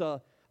that it's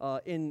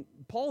in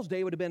Paul's day,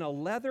 it would have been a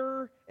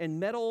leather and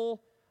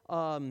metal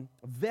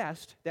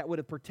vest that would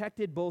have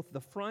protected both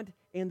the front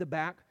and the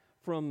back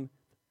from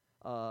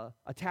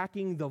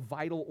attacking the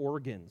vital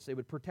organs. It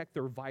would protect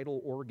their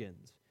vital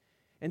organs.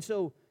 And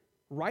so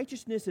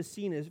righteousness is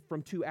seen as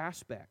from two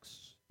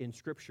aspects in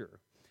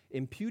Scripture: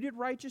 imputed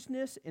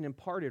righteousness and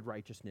imparted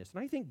righteousness.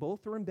 And I think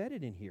both are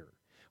embedded in here.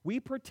 We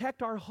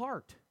protect our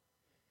heart.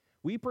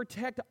 We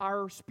protect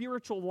our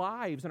spiritual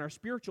lives and our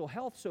spiritual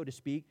health, so to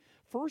speak,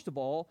 first of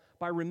all,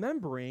 by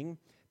remembering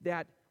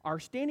that our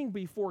standing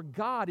before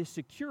God is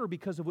secure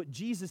because of what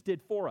Jesus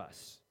did for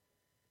us.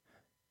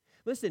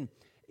 Listen,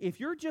 if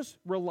you're just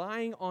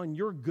relying on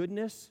your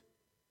goodness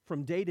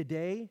from day to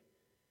day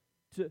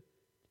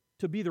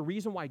to be the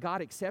reason why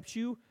God accepts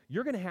you,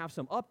 you're going to have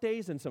some up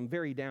days and some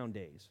very down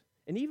days.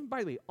 And even,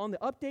 by the way, on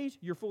the up days,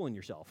 you're fooling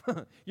yourself.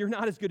 You're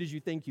not as good as you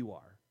think you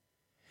are.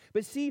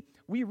 But see,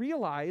 we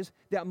realize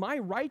that my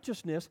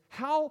righteousness,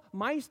 how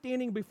my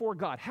standing before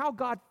God, how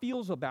God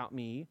feels about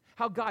me,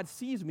 how God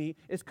sees me,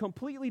 is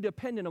completely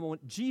dependent on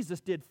what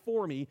Jesus did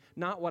for me,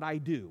 not what I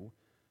do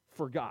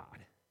for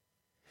God.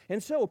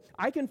 And so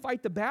I can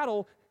fight the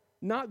battle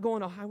not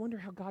going, oh, I wonder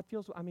how God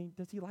feels. I mean,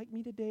 does he like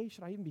me today?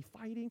 Should I even be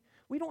fighting?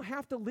 We don't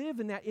have to live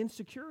in that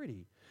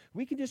insecurity.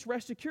 We can just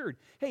rest secured.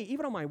 Hey,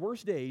 even on my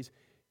worst days,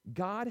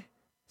 God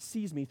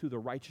sees me through the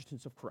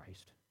righteousness of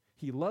Christ.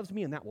 He loves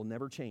me, and that will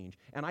never change.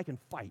 And I can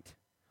fight.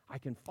 I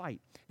can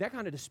fight. That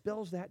kind of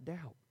dispels that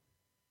doubt.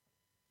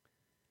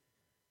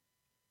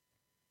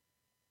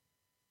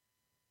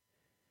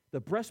 The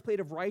breastplate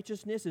of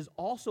righteousness is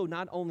also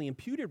not only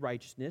imputed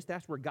righteousness,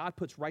 that's where God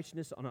puts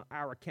righteousness on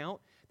our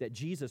account that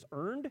Jesus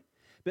earned,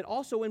 but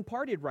also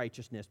imparted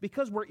righteousness.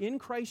 Because we're in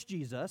Christ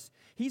Jesus,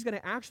 he's going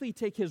to actually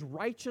take his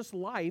righteous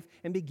life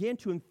and begin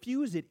to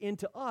infuse it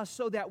into us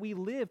so that we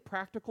live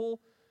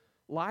practical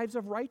lives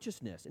of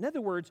righteousness. In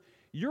other words,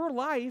 your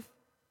life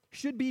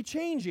should be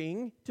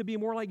changing to be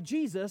more like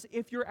Jesus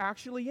if you're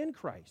actually in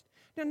Christ.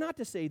 Now, not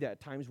to say that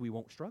at times we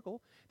won't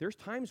struggle. There's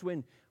times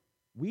when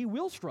we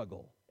will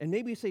struggle. And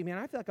maybe you say, man,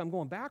 I feel like I'm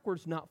going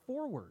backwards, not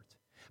forwards.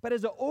 But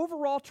as an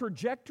overall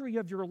trajectory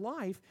of your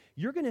life,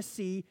 you're going to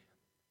see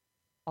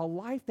a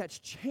life that's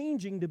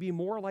changing to be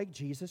more like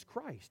Jesus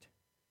Christ.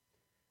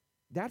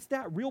 That's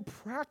that real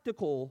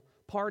practical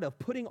part of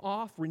putting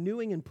off,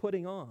 renewing, and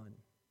putting on.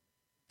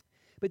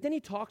 But then he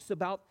talks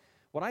about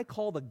what I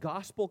call the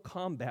gospel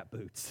combat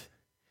boots.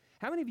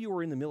 How many of you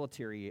were in the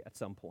military at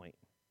some point?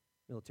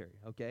 Military,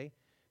 okay.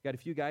 Got a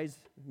few guys,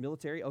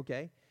 military,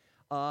 okay.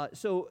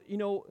 So,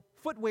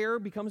 footwear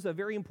becomes a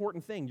very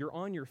important thing. You're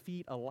on your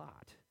feet a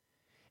lot.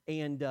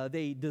 And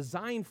they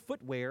design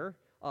footwear,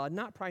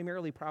 not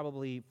primarily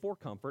probably for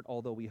comfort,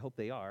 although we hope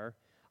they are,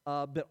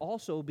 but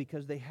also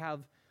because they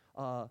have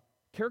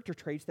character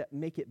traits that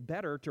make it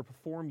better to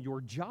perform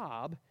your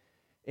job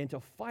and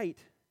to fight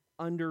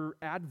under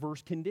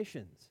adverse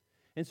conditions.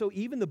 And so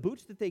even the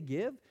boots that they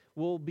give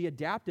will be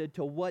adapted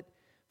to what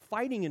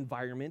fighting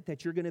environment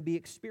that you're going to be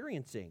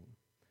experiencing.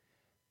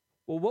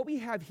 Well, what we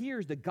have here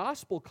is the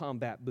gospel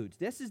combat boots.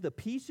 This is the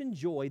peace and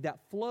joy that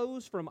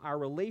flows from our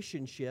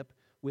relationship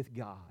with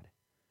God.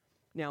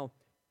 Now,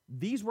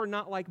 these were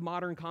not like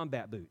modern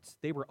combat boots.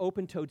 They were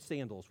open-toed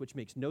sandals, which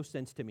makes no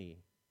sense to me,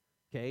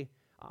 okay?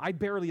 I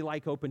barely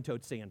like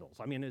open-toed sandals.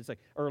 I mean, it's like,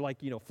 or like,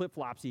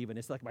 flip-flops even.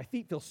 It's like my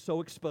feet feel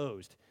so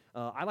exposed.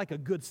 I like a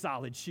good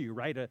solid shoe,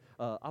 right?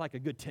 I like a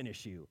good tennis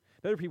shoe.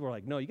 Other people are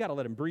like, no, you got to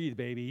let them breathe,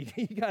 baby.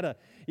 you gotta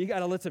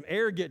let some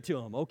air get to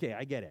them. Okay,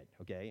 I get it,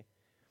 okay?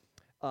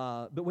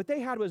 But what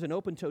they had was an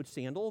open-toed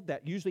sandal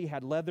that usually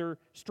had leather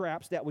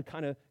straps that would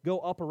kind of go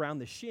up around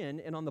the shin,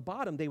 and on the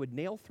bottom they would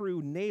nail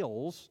through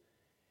nails.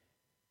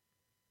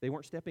 They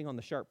weren't stepping on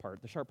the sharp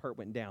part. The sharp part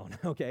went down,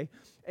 okay?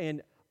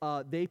 And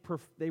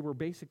they were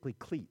basically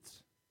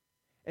cleats.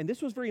 And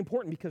this was very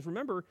important because,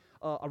 remember,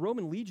 a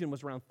Roman legion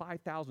was around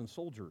 5,000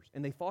 soldiers,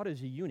 and they fought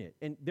as a unit.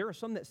 And there are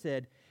some that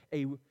said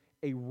a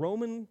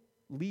Roman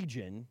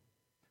legion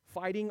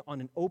fighting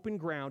on an open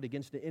ground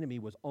against the enemy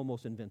was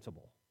almost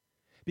invincible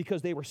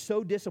because they were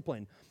so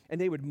disciplined. And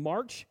they would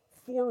march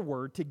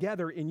forward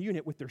together in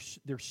unit with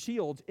their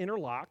shields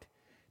interlocked,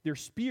 their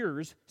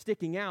spears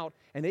sticking out,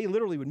 and they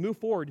literally would move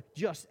forward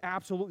just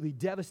absolutely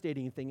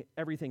devastating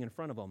everything in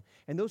front of them.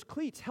 And those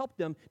cleats helped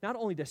them not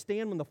only to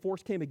stand when the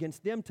force came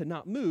against them to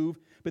not move,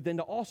 but then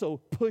to also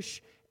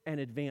push and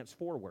advance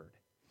forward.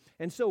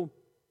 And so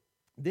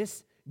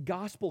this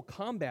gospel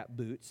combat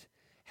boots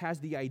has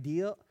the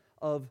idea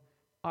of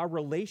our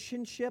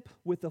relationship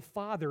with the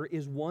Father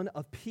is one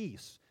of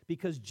peace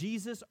because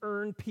Jesus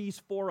earned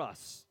peace for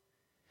us.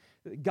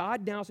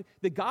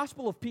 The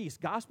gospel of peace,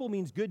 gospel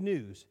means good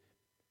news.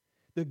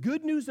 The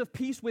good news of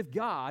peace with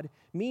God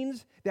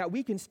means that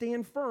we can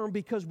stand firm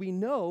because we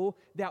know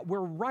that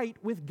we're right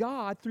with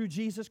God through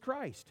Jesus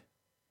Christ.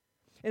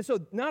 And so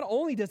not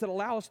only does it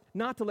allow us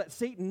not to let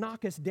Satan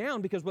knock us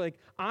down because we're like,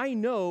 I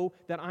know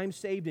that I'm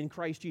saved in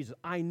Christ Jesus.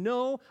 I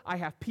know I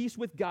have peace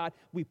with God.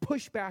 We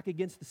push back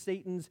against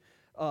Satan's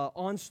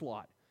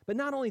onslaught. But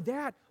not only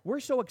that, we're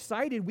so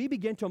excited we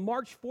begin to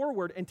march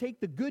forward and take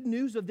the good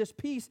news of this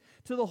peace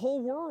to the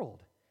whole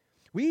world.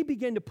 We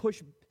begin to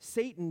push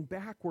Satan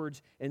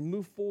backwards and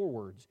move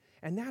forwards.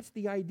 And that's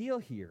the ideal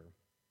here.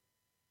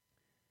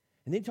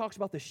 And then he talks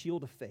about the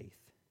shield of faith.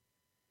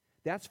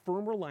 That's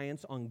firm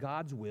reliance on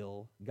God's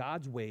will,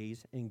 God's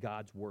ways, and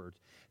God's words.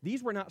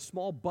 These were not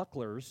small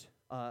bucklers,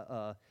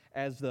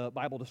 as the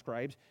Bible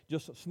describes,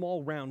 just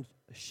small round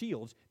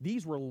shields.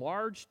 These were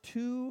large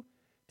 2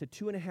 to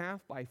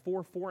 2.5 by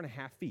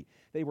 4.5 feet.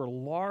 They were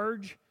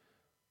large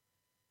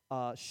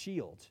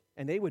shields,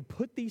 and they would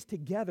put these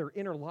together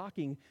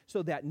interlocking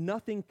so that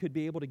nothing could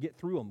be able to get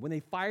through them. When they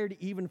fired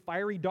even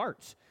fiery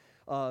darts,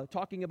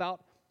 talking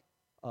about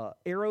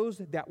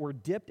arrows that were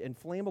dipped in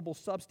flammable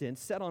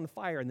substance, set on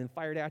fire, and then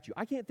fired at you.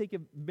 I can't think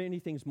of many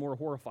things more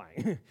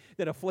horrifying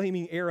than a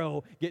flaming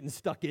arrow getting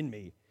stuck in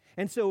me.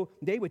 And so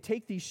they would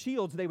take these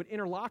shields, they would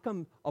interlock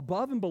them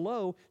above and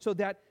below so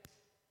that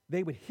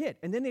they would hit.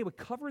 And then they would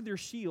cover their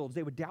shields,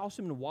 they would douse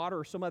them in water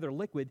or some other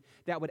liquid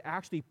that would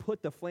actually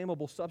put the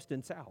flammable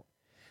substance out.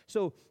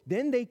 So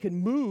then they could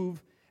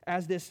move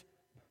as this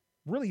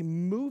really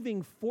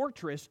moving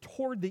fortress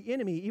toward the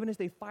enemy, even as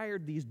they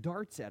fired these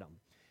darts at them.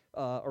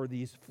 Or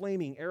these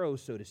flaming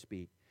arrows, so to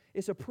speak.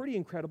 It's a pretty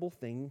incredible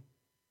thing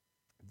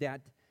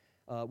that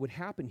would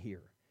happen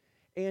here.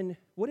 And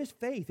what is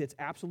faith? It's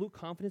absolute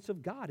confidence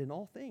of God in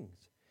all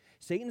things.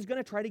 Satan's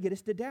going to try to get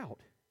us to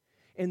doubt.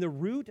 And the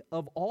root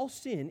of all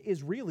sin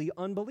is really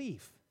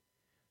unbelief.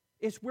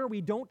 It's where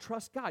we don't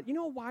trust God. You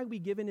know why we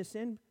give in to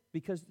sin?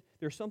 Because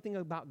there's something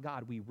about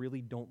God we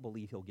really don't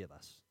believe He'll give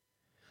us.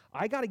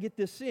 I got to get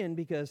this sin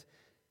because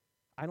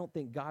I don't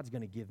think God's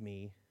going to give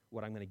me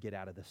what I'm going to get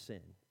out of the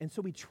sin. And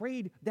so we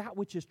trade that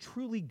which is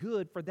truly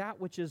good for that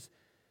which is,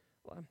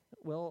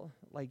 well,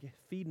 like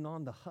feeding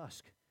on the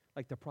husk,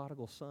 like the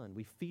prodigal son.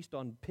 We feast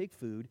on pig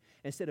food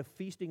instead of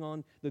feasting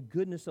on the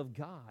goodness of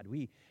God.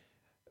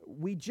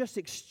 We just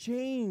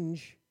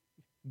exchange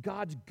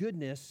God's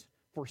goodness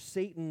for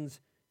Satan's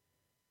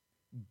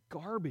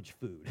garbage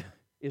food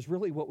is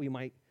really what we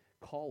might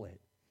call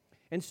it.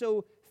 And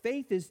so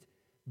faith is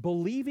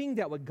believing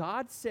that what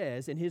God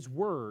says in His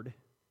Word,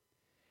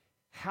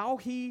 how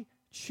He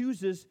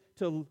chooses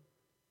to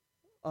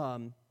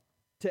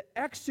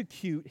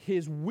execute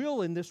His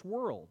will in this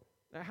world.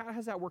 Now, how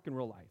does that work in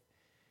real life?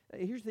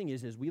 Here's the thing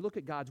is we look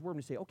at God's Word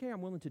and say, okay,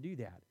 I'm willing to do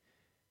that.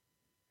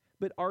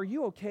 But are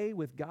you okay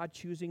with God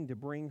choosing to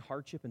bring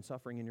hardship and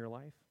suffering in your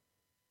life?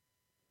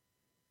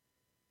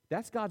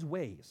 That's God's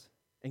ways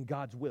and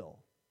God's will.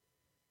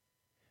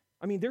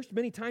 I mean, there's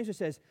many times it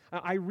says,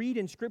 I read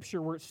in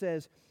Scripture where it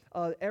says,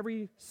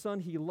 every son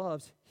He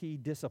loves, He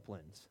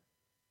disciplines.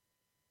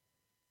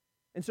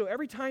 And so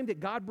every time that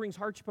God brings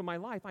hardship in my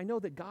life, I know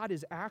that God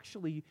is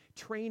actually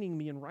training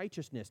me in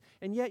righteousness.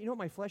 And yet, you know what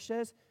my flesh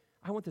says?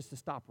 I want this to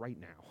stop right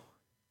now.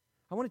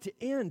 I want it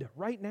to end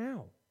right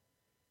now.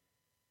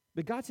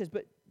 But God says,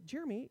 but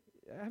Jeremy,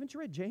 haven't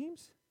you read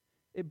James?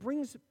 It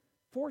brings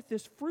forth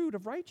this fruit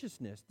of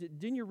righteousness.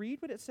 Didn't you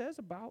read what it says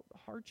about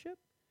hardship?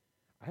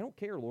 I don't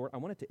care, Lord. I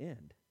want it to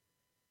end.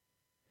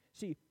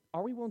 See,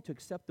 are we willing to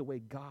accept the way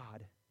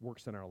God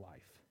works in our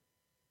life?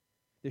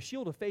 The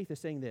shield of faith is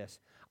saying this: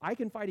 I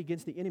can fight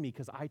against the enemy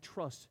because I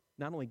trust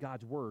not only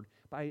God's word,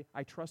 but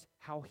I trust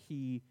how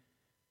He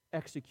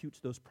executes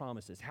those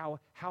promises, how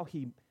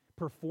He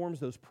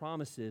performs those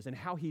promises, and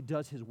how He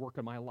does His work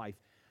in my life.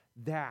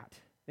 Now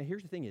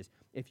here's the thing is,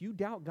 if you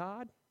doubt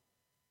God,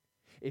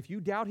 if you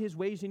doubt His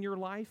ways in your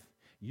life,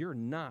 you're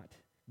not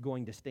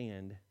going to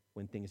stand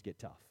when things get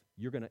tough.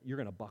 You're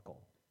gonna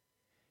buckle.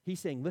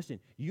 He's saying, listen,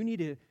 you need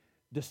to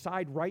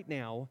decide right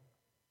now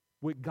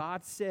what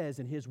God says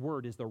in His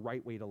Word is the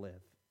right way to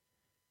live.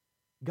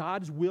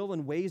 God's will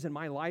and ways in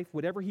my life,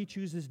 whatever He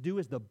chooses to do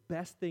is the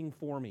best thing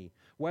for me.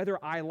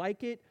 Whether I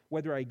like it,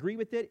 whether I agree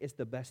with it, it's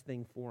the best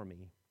thing for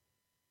me.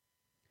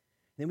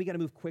 Then we got to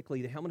move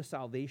quickly. The helmet of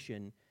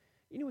salvation.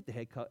 You know what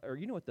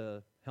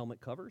the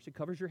helmet covers? It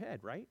covers your head,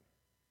 right?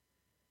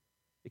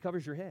 It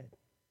covers your head.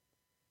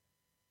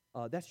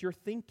 That's your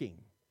thinking.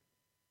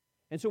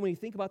 And so when you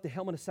think about the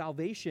helmet of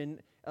salvation,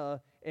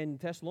 in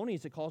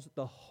Thessalonians, it calls it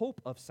the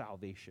hope of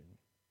salvation.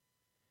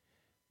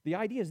 The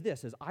idea is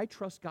this, is I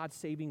trust God's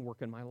saving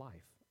work in my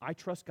life. I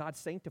trust God's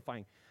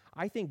sanctifying.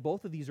 I think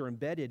both of these are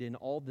embedded in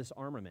all this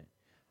armament.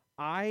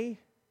 I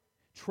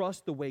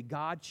trust the way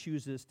God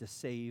chooses to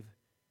save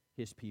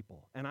His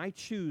people. And I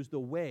choose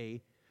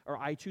to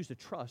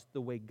trust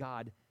the way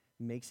God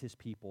makes His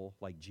people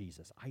like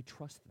Jesus. I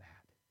trust that.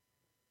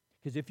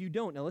 Because if you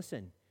don't, now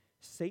listen,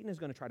 Satan is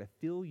going to try to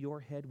fill your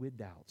head with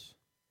doubts.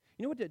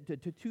 You know what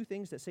the two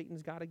things that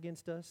Satan's got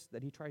against us,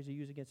 that he tries to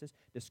use against us?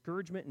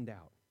 Discouragement and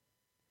doubt.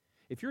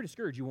 If you're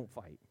discouraged, you won't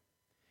fight.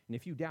 And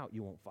if you doubt,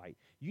 you won't fight.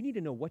 You need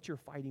to know what you're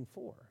fighting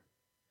for,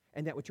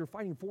 and that what you're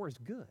fighting for is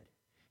good.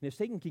 And if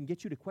Satan can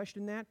get you to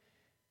question that,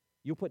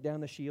 you'll put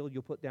down the shield,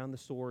 you'll put down the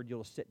sword,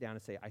 you'll sit down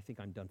and say, I think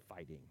I'm done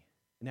fighting.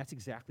 And that's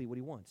exactly what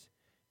he wants.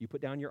 You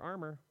put down your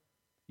armor,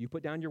 you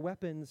put down your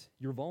weapons,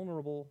 you're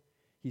vulnerable,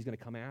 he's going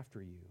to come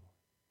after you.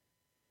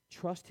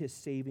 Trust His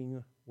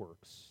saving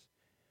works.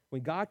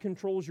 When God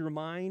controls your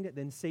mind,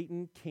 then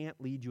Satan can't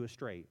lead you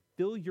astray.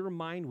 Fill your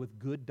mind with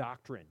good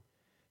doctrine.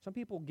 Some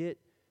people get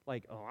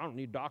like, oh, I don't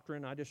need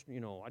doctrine. I just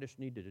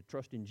need to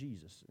trust in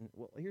Jesus. And,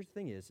 well, here's the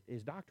thing is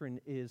doctrine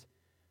is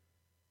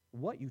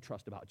what you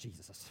trust about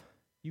Jesus.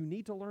 You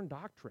need to learn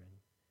doctrine.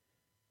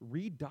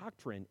 Read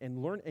doctrine and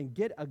learn and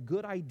get a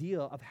good idea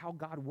of how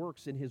God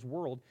works in His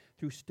world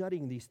through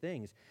studying these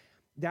things.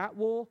 That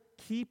will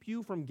keep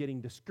you from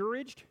getting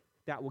discouraged.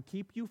 that will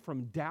keep you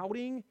from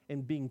doubting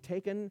and being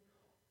taken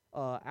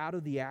out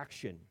of the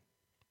action,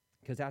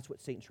 because that's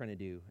what Satan's trying to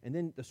do. And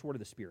then the sword of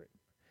the Spirit.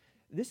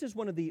 This is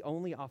one of the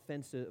only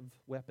offensive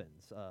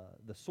weapons.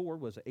 The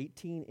sword was an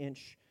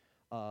 18-inch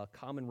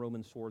common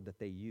Roman sword that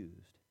they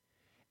used.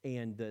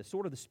 And the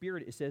sword of the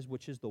Spirit, it says,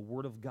 which is the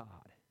Word of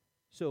God.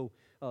 So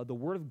the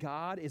Word of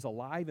God is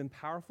alive and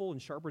powerful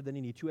and sharper than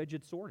any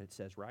two-edged sword, it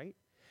says, right?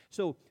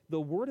 So the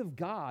Word of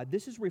God,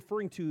 this is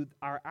referring to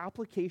our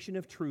application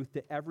of truth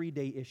to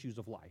everyday issues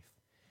of life.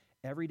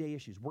 Everyday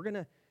issues.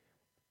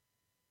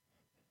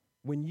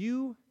 When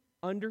you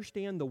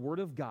understand the Word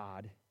of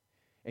God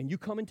and you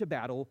come into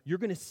battle, you're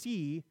going to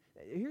see,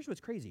 here's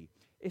what's crazy.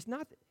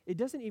 It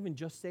doesn't even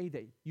just say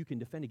that you can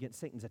defend against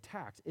Satan's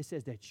attacks. It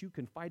says that you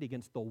can fight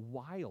against the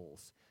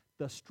wiles,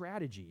 the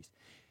strategies.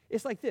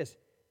 It's like this.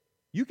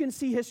 You can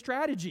see his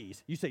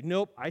strategies. You say,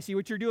 nope, I see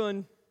what you're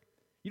doing.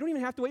 You don't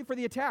even have to wait for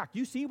the attack.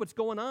 You see what's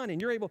going on,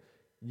 and you're able,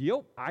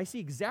 yep, I see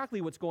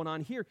exactly what's going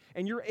on here.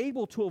 And you're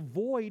able to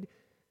avoid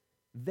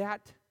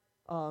that,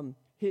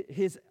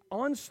 his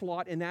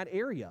onslaught in that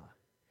area.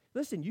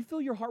 Listen, you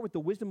fill your heart with the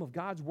wisdom of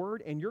God's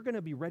word, and you're going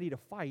to be ready to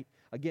fight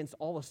against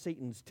all of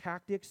Satan's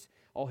tactics,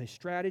 all his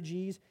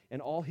strategies,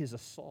 and all his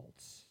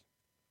assaults.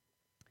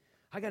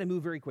 I got to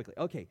move very quickly.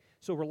 Okay,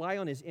 so rely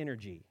on his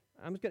energy.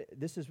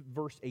 This is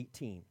verse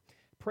 18.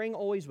 Praying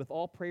always with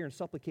all prayer and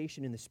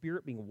supplication in the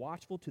Spirit, being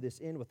watchful to this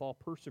end with all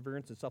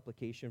perseverance and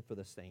supplication for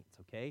the saints,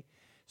 okay?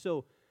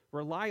 So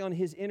rely on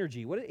his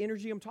energy. What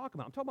energy I'm talking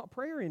about? I'm talking about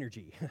prayer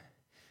energy.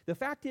 The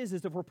fact is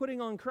if we're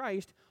putting on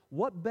Christ,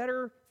 what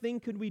better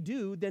thing could we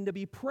do than to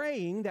be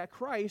praying that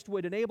Christ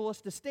would enable us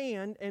to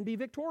stand and be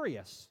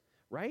victorious,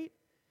 right?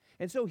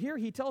 And so here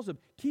he tells them,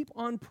 keep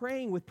on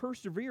praying with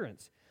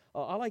perseverance.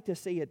 I like to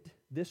say it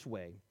this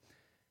way.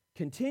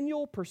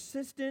 Continual,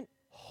 persistent,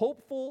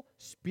 hopeful,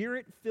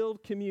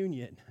 Spirit-filled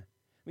communion.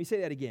 Let me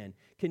say that again.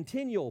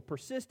 Continual,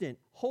 persistent,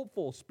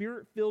 hopeful,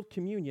 Spirit-filled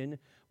communion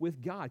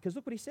with God. Because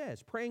look what he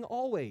says. Praying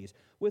always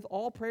with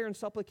all prayer and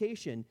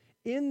supplication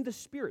in the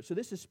Spirit. So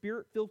this is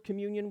Spirit-filled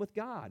communion with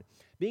God.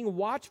 Being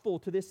watchful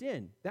to this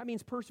end. That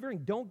means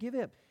persevering. Don't give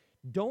up.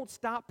 Don't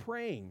stop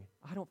praying.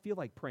 I don't feel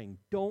like praying.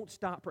 Don't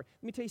stop praying.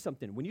 Let me tell you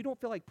something. When you don't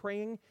feel like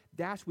praying,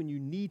 that's when you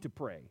need to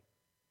pray.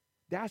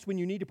 That's when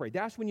you need to pray.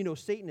 That's when you know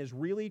Satan is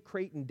really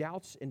creating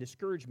doubts and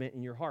discouragement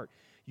in your heart.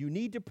 You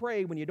need to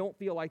pray when you don't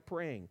feel like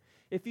praying.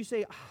 If you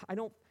say, I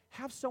don't,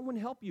 have someone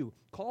help you.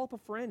 Call up a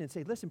friend and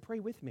say, listen, pray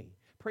with me.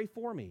 Pray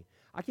for me.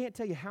 I can't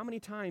tell you how many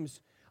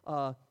times,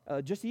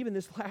 just even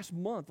this last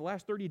month, the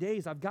last 30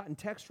 days, I've gotten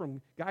texts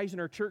from guys in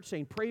our church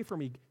saying, pray for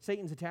me.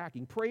 Satan's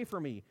attacking. Pray for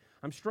me.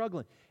 I'm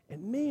struggling.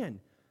 And man,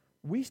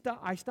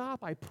 I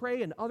stop, I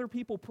pray, and other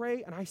people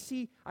pray, and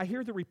I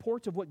hear the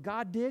reports of what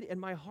God did,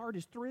 and my heart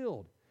is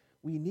thrilled.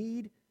 We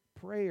need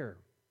prayer.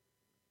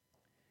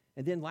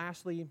 And then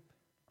lastly,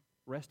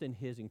 rest in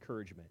his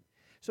encouragement.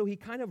 So he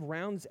kind of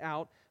rounds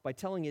out by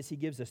telling us he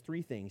gives us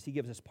three things. He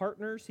gives us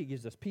partners, he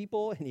gives us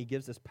people, and he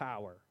gives us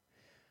power.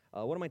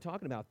 What am I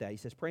talking about that? He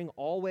says, praying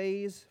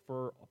always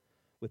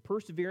with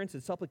perseverance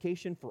and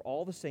supplication for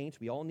all the saints.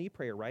 We all need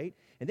prayer, right?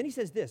 And then he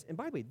says this, and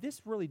by the way,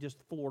 this really just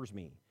floors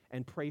me,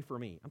 and pray for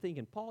me. I'm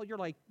thinking, Paul, you're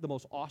like the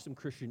most awesome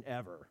Christian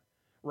ever,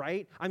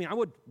 right? I mean, I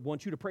would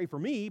want you to pray for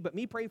me, but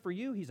me pray for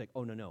you? He's like,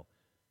 oh, no.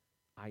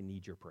 I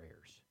need your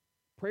prayers.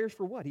 Prayers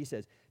for what? He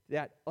says,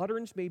 that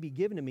utterance may be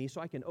given to me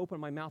so I can open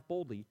my mouth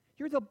boldly.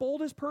 You're the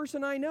boldest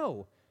person I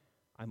know.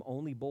 I'm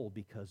only bold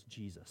because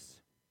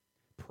Jesus.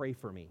 Pray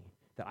for me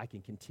that I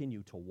can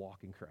continue to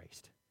walk in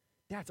Christ.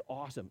 That's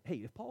awesome. Hey,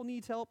 if Paul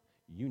needs help,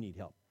 you need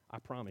help. I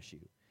promise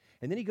you.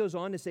 And then he goes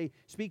on to say,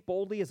 speak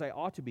boldly as I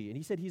ought to be. And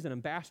he said he's an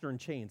ambassador in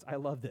chains. I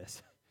love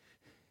this.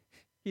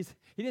 He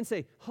didn't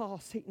say, oh,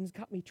 Satan's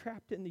got me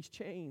trapped in these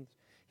chains.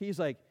 He's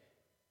like,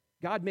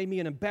 God made me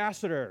an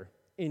ambassador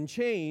in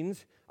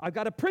chains. I've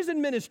got a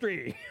prison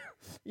ministry.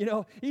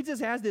 He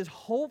just has this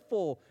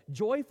hopeful,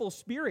 joyful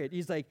spirit.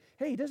 He's like,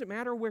 hey, it doesn't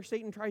matter where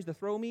Satan tries to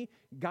throw me.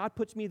 God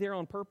puts me there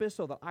on purpose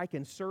so that I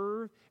can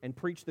serve and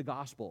preach the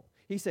gospel.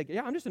 He said,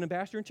 yeah, I'm just an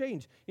ambassador in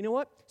chains. You know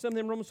what? Some of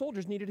them Roman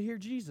soldiers needed to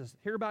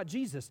hear about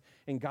Jesus.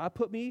 And God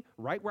put me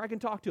right where I can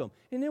talk to them.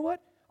 And you know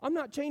what? I'm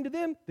not chained to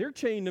them. They're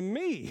chained to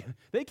me.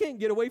 They can't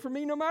get away from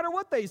me no matter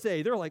what they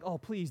say. They're like, oh,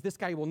 please, this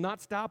guy will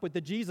not stop with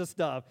the Jesus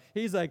stuff.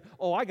 He's like,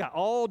 oh, I got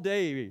all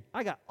day.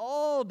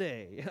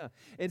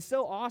 It's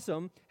so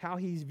awesome how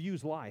he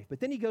views life. But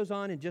then he goes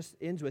on and just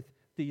ends with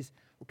these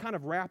kind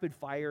of rapid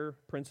fire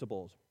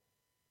principles.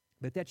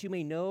 But that you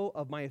may know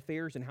of my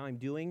affairs and how I'm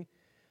doing,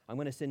 I'm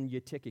going to send you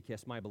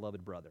Tychicus, my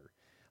beloved brother.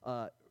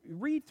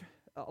 Read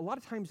a lot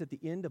of times at the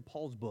end of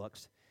Paul's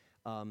books,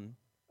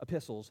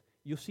 epistles,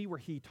 you'll see where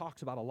he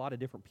talks about a lot of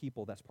different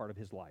people that's part of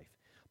his life.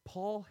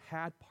 Paul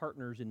had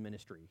partners in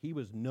ministry. He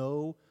was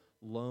no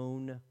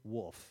lone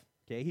wolf,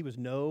 okay? He was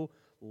no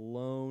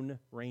lone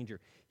ranger.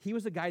 He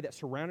was a guy that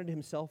surrounded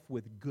himself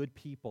with good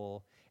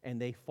people,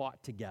 and they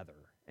fought together.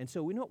 And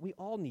so we know we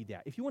all need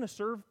that. If you want to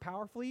serve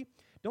powerfully,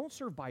 don't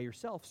serve by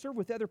yourself. Serve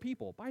with other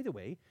people. By the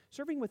way,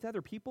 serving with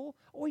other people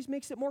always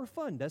makes it more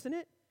fun, doesn't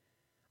it?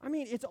 I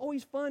mean, it's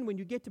always fun when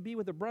you get to be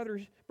with the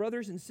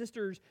brothers and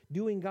sisters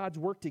doing God's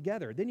work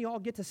together. Then you all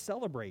get to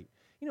celebrate.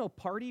 You know, a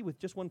party with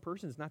just one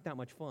person is not that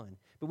much fun.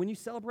 But when you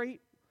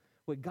celebrate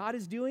what God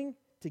is doing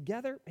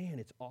together, man,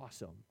 it's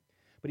awesome.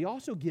 But he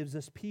also gives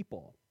us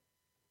people.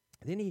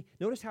 Then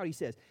notice how he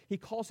says, he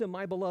calls him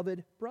my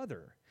beloved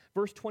brother.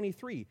 Verse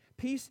 23,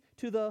 peace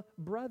to the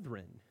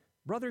brethren,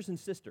 brothers and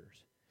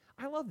sisters.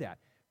 I love that.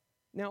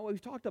 Now,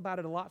 we've talked about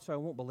it a lot, so I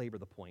won't belabor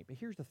the point. But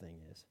here's the thing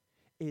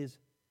is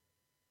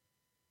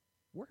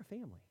we're a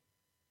family.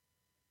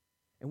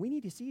 And we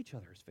need to see each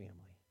other as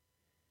family.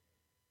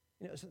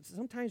 You know,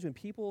 sometimes when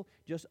people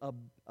just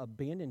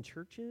abandon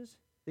churches,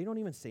 they don't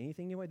even say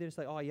anything anyway. They're just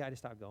like, oh, yeah, I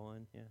just stopped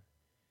going. Yeah.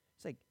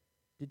 It's like,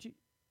 did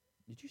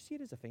you see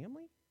it as a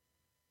family?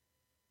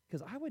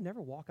 Because I would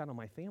never walk out on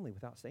my family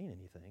without saying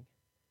anything.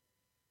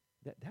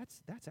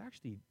 That's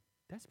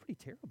pretty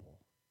terrible.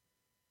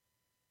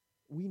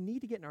 We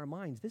need to get in our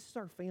minds, this is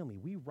our family.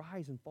 We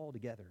rise and fall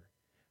together.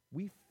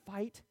 We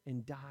fight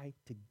and die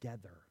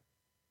together.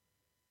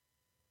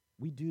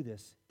 We do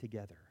this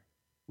together.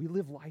 We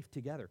live life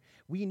together.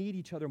 We need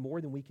each other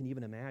more than we can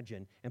even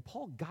imagine. And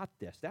Paul got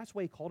this. That's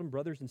why he called them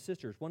brothers and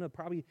sisters.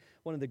 Probably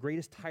one of the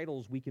greatest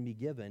titles we can be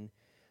given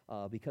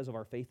because of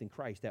our faith in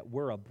Christ, that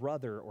we're a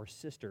brother or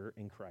sister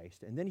in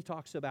Christ. And then he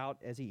talks about,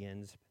 as he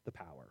ends, the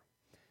power.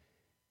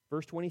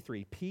 Verse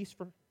 23, peace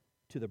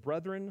to the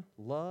brethren,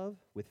 love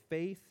with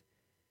faith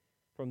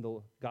from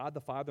the God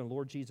the Father and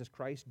Lord Jesus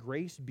Christ.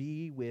 Grace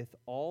be with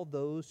all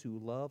those who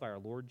love our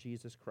Lord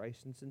Jesus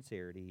Christ in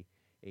sincerity.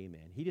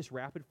 Amen. He just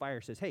rapid fire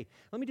says, hey,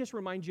 let me just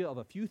remind you of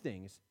a few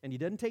things. And he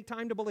doesn't take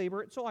time to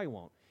belabor it, so I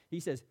won't. He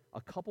says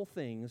a couple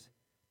things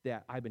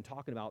that I've been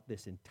talking about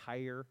this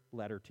entire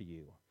letter to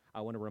you.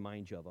 I want to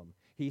remind you of them.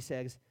 He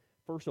says,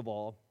 first of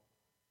all,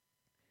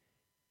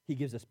 he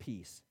gives us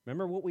peace.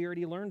 Remember what we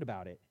already learned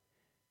about it.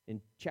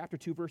 In chapter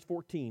 2, verse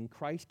 14,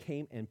 Christ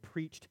came and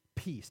preached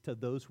peace to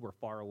those who were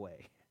far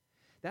away.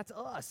 That's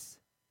us.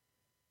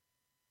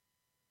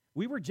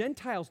 We were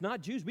Gentiles,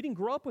 not Jews. We didn't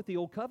grow up with the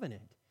old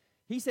covenant.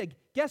 He said,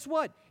 guess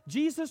what?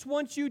 Jesus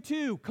wants you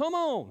too. Come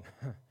on.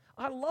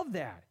 I love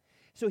that.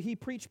 So he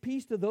preached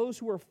peace to those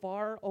who are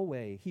far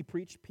away. He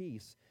preached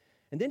peace.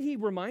 And then he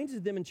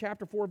reminds them in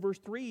chapter 4, verse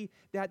 3,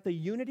 that the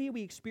unity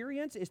we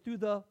experience is through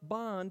the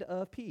bond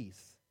of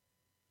peace.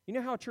 You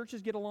know how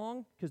churches get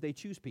along? Because they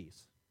choose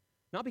peace.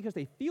 Not because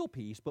they feel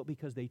peace, but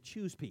because they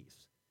choose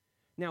peace.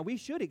 Now, we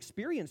should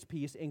experience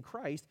peace in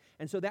Christ,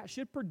 and so that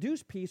should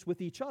produce peace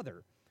with each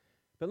other.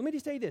 But let me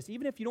just say this,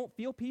 even if you don't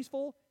feel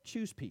peaceful,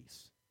 choose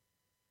peace.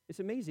 It's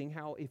amazing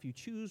how if you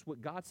choose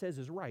what God says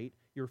is right,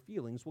 your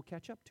feelings will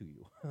catch up to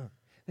you.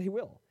 They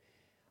will.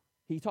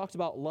 He talks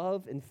about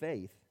love and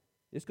faith.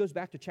 This goes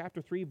back to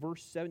chapter 3,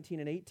 verse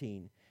 17 and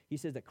 18. He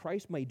says that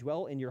Christ may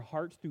dwell in your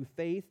hearts through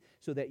faith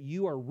so that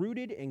you are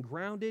rooted and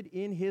grounded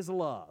in his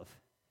love,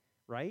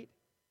 right?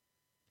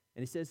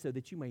 And he says so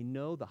that you may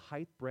know the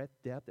height, breadth,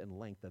 depth, and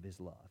length of his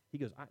love. He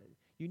goes,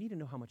 you need to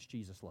know how much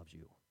Jesus loves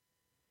you.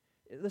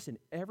 Listen,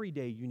 every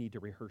day you need to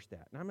rehearse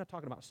that. And I'm not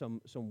talking about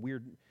some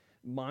weird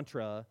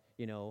mantra,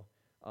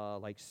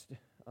 like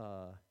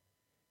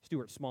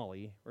Stuart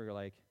Smalley, where you're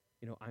like,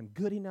 I'm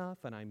good enough,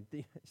 and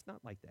it's not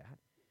like that.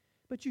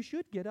 But you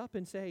should get up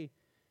and say,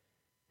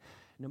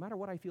 no matter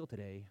what I feel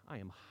today, I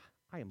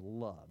am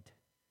loved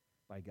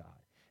by God.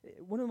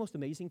 One of the most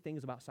amazing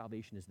things about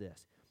salvation is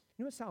this.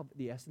 You know what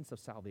the essence of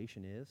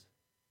salvation is?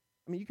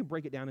 I mean, you can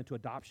break it down into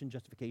adoption,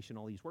 justification,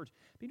 all these words.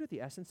 But you know what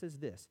the essence is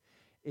this?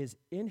 Is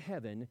in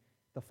heaven,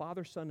 the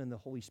Father, Son, and the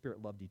Holy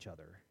Spirit loved each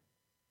other.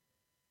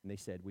 And they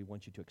said, we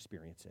want you to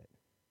experience it.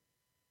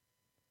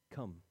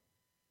 Come,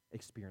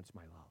 experience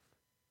my love.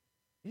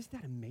 Isn't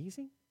that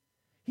amazing?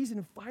 He's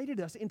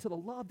invited us into the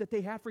love that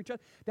they have for each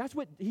other. That's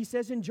what he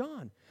says in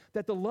John,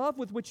 that the love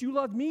with which you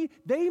loved me,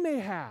 they may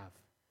have.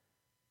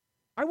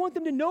 I want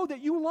them to know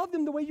that you love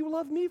them the way you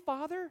love me,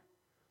 Father.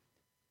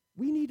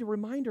 We need to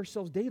remind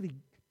ourselves daily,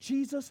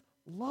 Jesus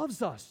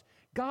loves us.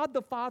 God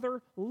the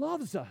Father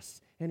loves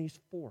us, and he's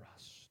for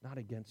us, not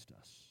against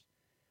us.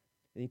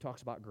 And he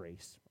talks about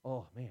grace.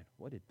 Oh, man,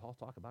 what did Paul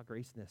talk about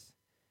grace in this?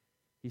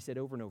 He said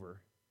over and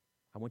over,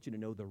 I want you to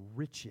know the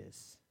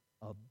riches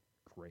of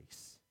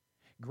grace.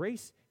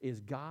 Grace is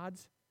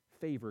God's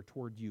favor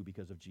toward you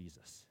because of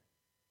Jesus.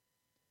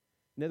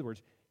 In other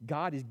words,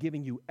 God is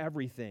giving you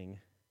everything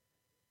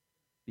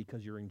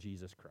because you're in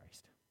Jesus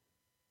Christ.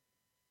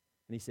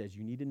 And he says,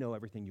 you need to know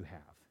everything you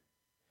have.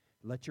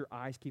 Let your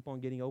eyes keep on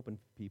getting open,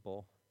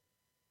 people.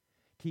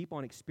 Keep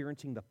on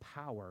experiencing the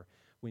power.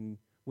 When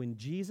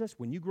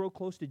you grow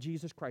close to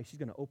Jesus Christ, he's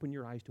going to open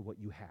your eyes to what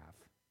you have.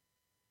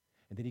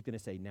 And then he's going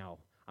to say, now,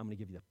 I'm going to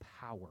give you the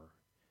power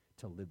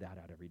to live that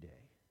out every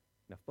day.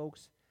 Now,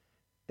 folks,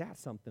 that's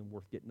something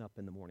worth getting up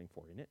in the morning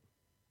for, isn't it?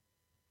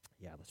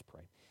 Yeah, let's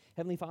pray.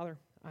 Heavenly Father,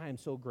 I am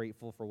so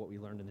grateful for what we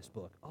learned in this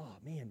book. Oh,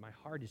 man, my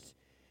heart is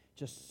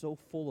just so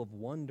full of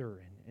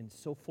wonder and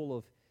so full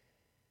of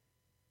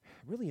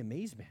really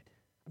amazement.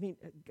 I mean,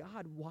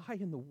 God, why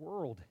in the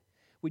world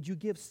would you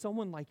give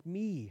someone like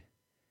me,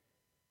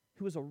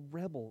 who was a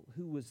rebel,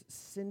 who was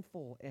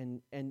sinful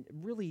and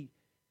really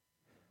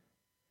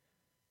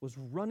was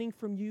running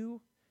from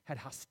you, had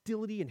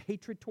hostility and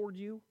hatred toward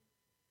you.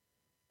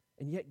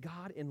 And yet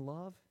God, in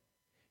love,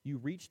 you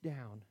reached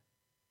down,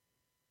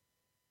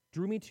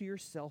 drew me to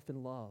yourself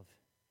in love,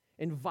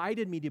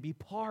 invited me to be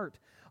part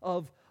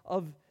of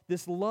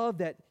this love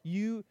that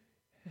you,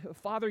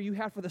 Father, you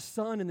had for the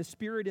Son and the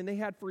Spirit, and they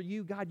had for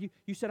you. God,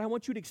 you said, I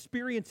want you to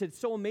experience it. It's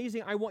so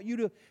amazing. I want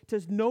you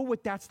to know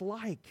what that's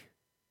like.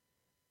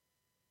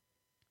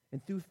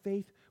 And through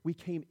faith, we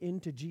came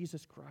into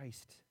Jesus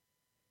Christ.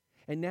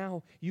 And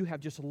now you have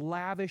just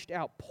lavished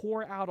out,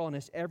 pour out on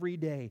us every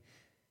day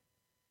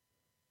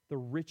the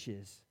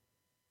riches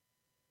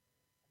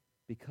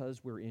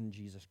because we're in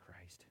Jesus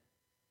Christ.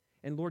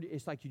 And Lord,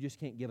 it's like you just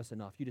can't give us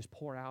enough. You just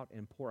pour out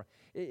and pour out.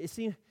 It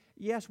seems,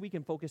 yes, we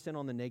can focus in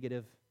on the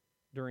negative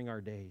during our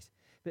days.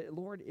 But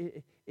Lord,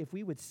 if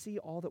we would see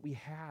all that we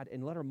had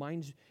and let our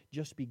minds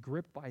just be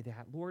gripped by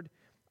that, Lord,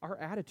 our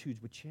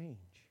attitudes would change.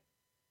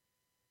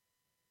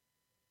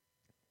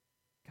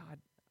 God,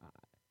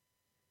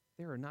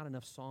 there are not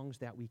enough songs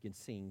that we can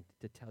sing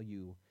to tell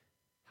you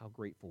how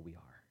grateful we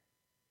are.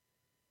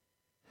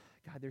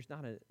 God, there's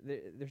not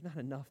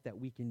enough that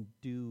we can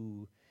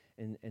do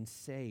and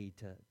say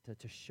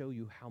to show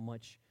you how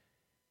much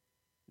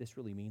this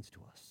really means to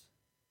us.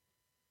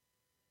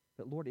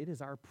 But Lord, it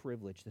is our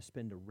privilege to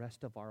spend the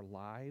rest of our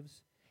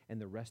lives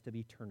and the rest of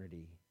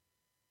eternity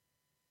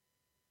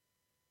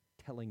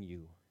telling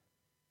you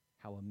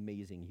how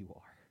amazing you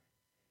are.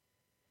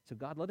 So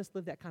God, let us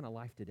live that kind of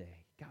life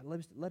today. God,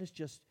 let us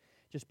just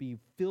be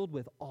filled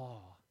with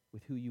awe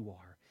with who you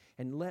are.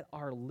 And let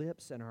our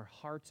lips and our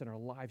hearts and our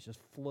lives just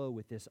flow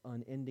with this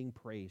unending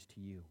praise to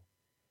you.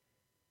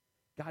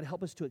 God,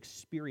 help us to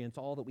experience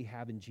all that we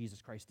have in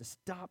Jesus Christ, to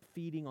stop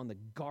feeding on the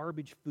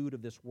garbage food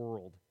of this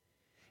world.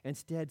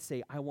 Instead,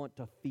 say, I want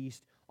to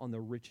feast on the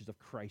riches of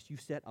Christ. You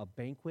set a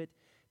banquet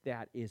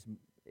that is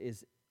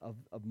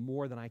of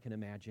more than I can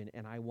imagine,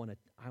 and I want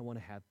to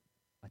have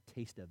a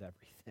taste of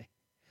everything.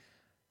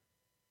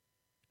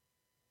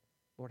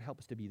 Lord, help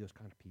us to be those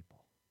kind of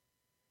people.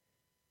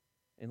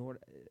 And Lord,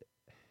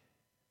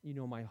 you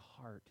know my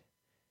heart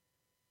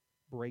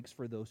breaks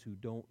for those who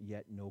don't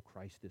yet know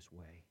Christ this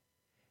way.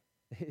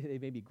 They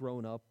may be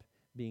grown up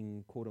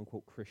being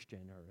quote-unquote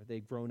Christian, or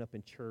they've grown up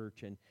in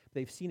church, and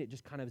they've seen it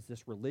just kind of as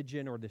this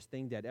religion or this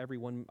thing that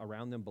everyone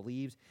around them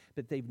believes,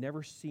 but they've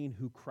never seen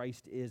who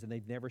Christ is, and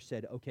they've never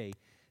said, okay,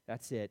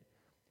 that's it.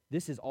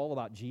 This is all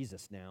about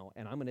Jesus now,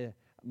 and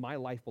my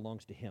life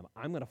belongs to him.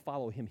 I'm going to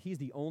follow him. He's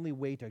the only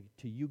way to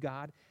you,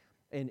 God,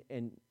 and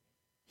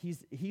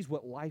he's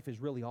what life is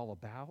really all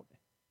about,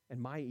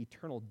 and my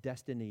eternal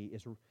destiny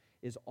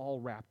is all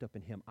wrapped up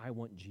in him. I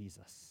want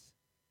Jesus.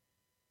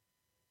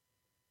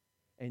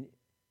 And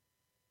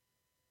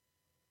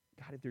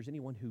God, if there's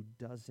anyone who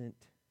doesn't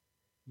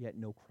yet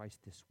know Christ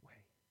this way,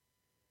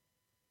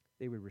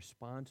 they would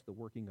respond to the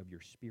working of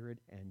your Spirit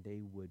and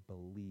they would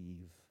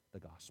believe the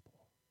gospel.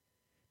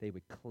 They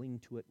would cling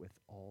to it with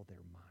all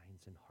their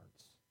minds and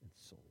hearts and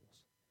souls.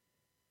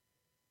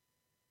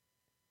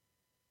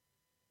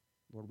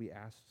 Lord, we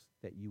ask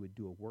that you would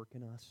do a work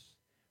in us.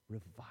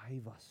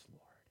 Revive us,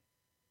 Lord.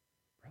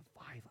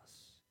 Revive us.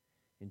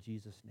 In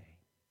Jesus' name,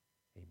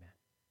 amen.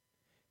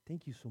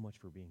 Thank you so much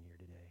for being here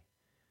today.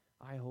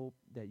 I hope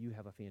that you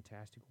have a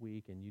fantastic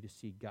week and you just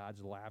see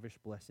God's lavish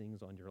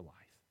blessings on your life.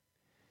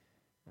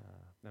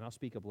 And I'll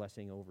speak a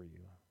blessing over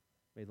you.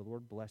 May the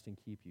Lord bless and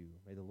keep you.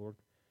 May the Lord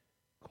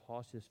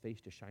cause his face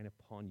to shine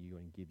upon you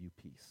and give you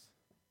peace.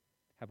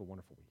 Have a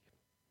wonderful week.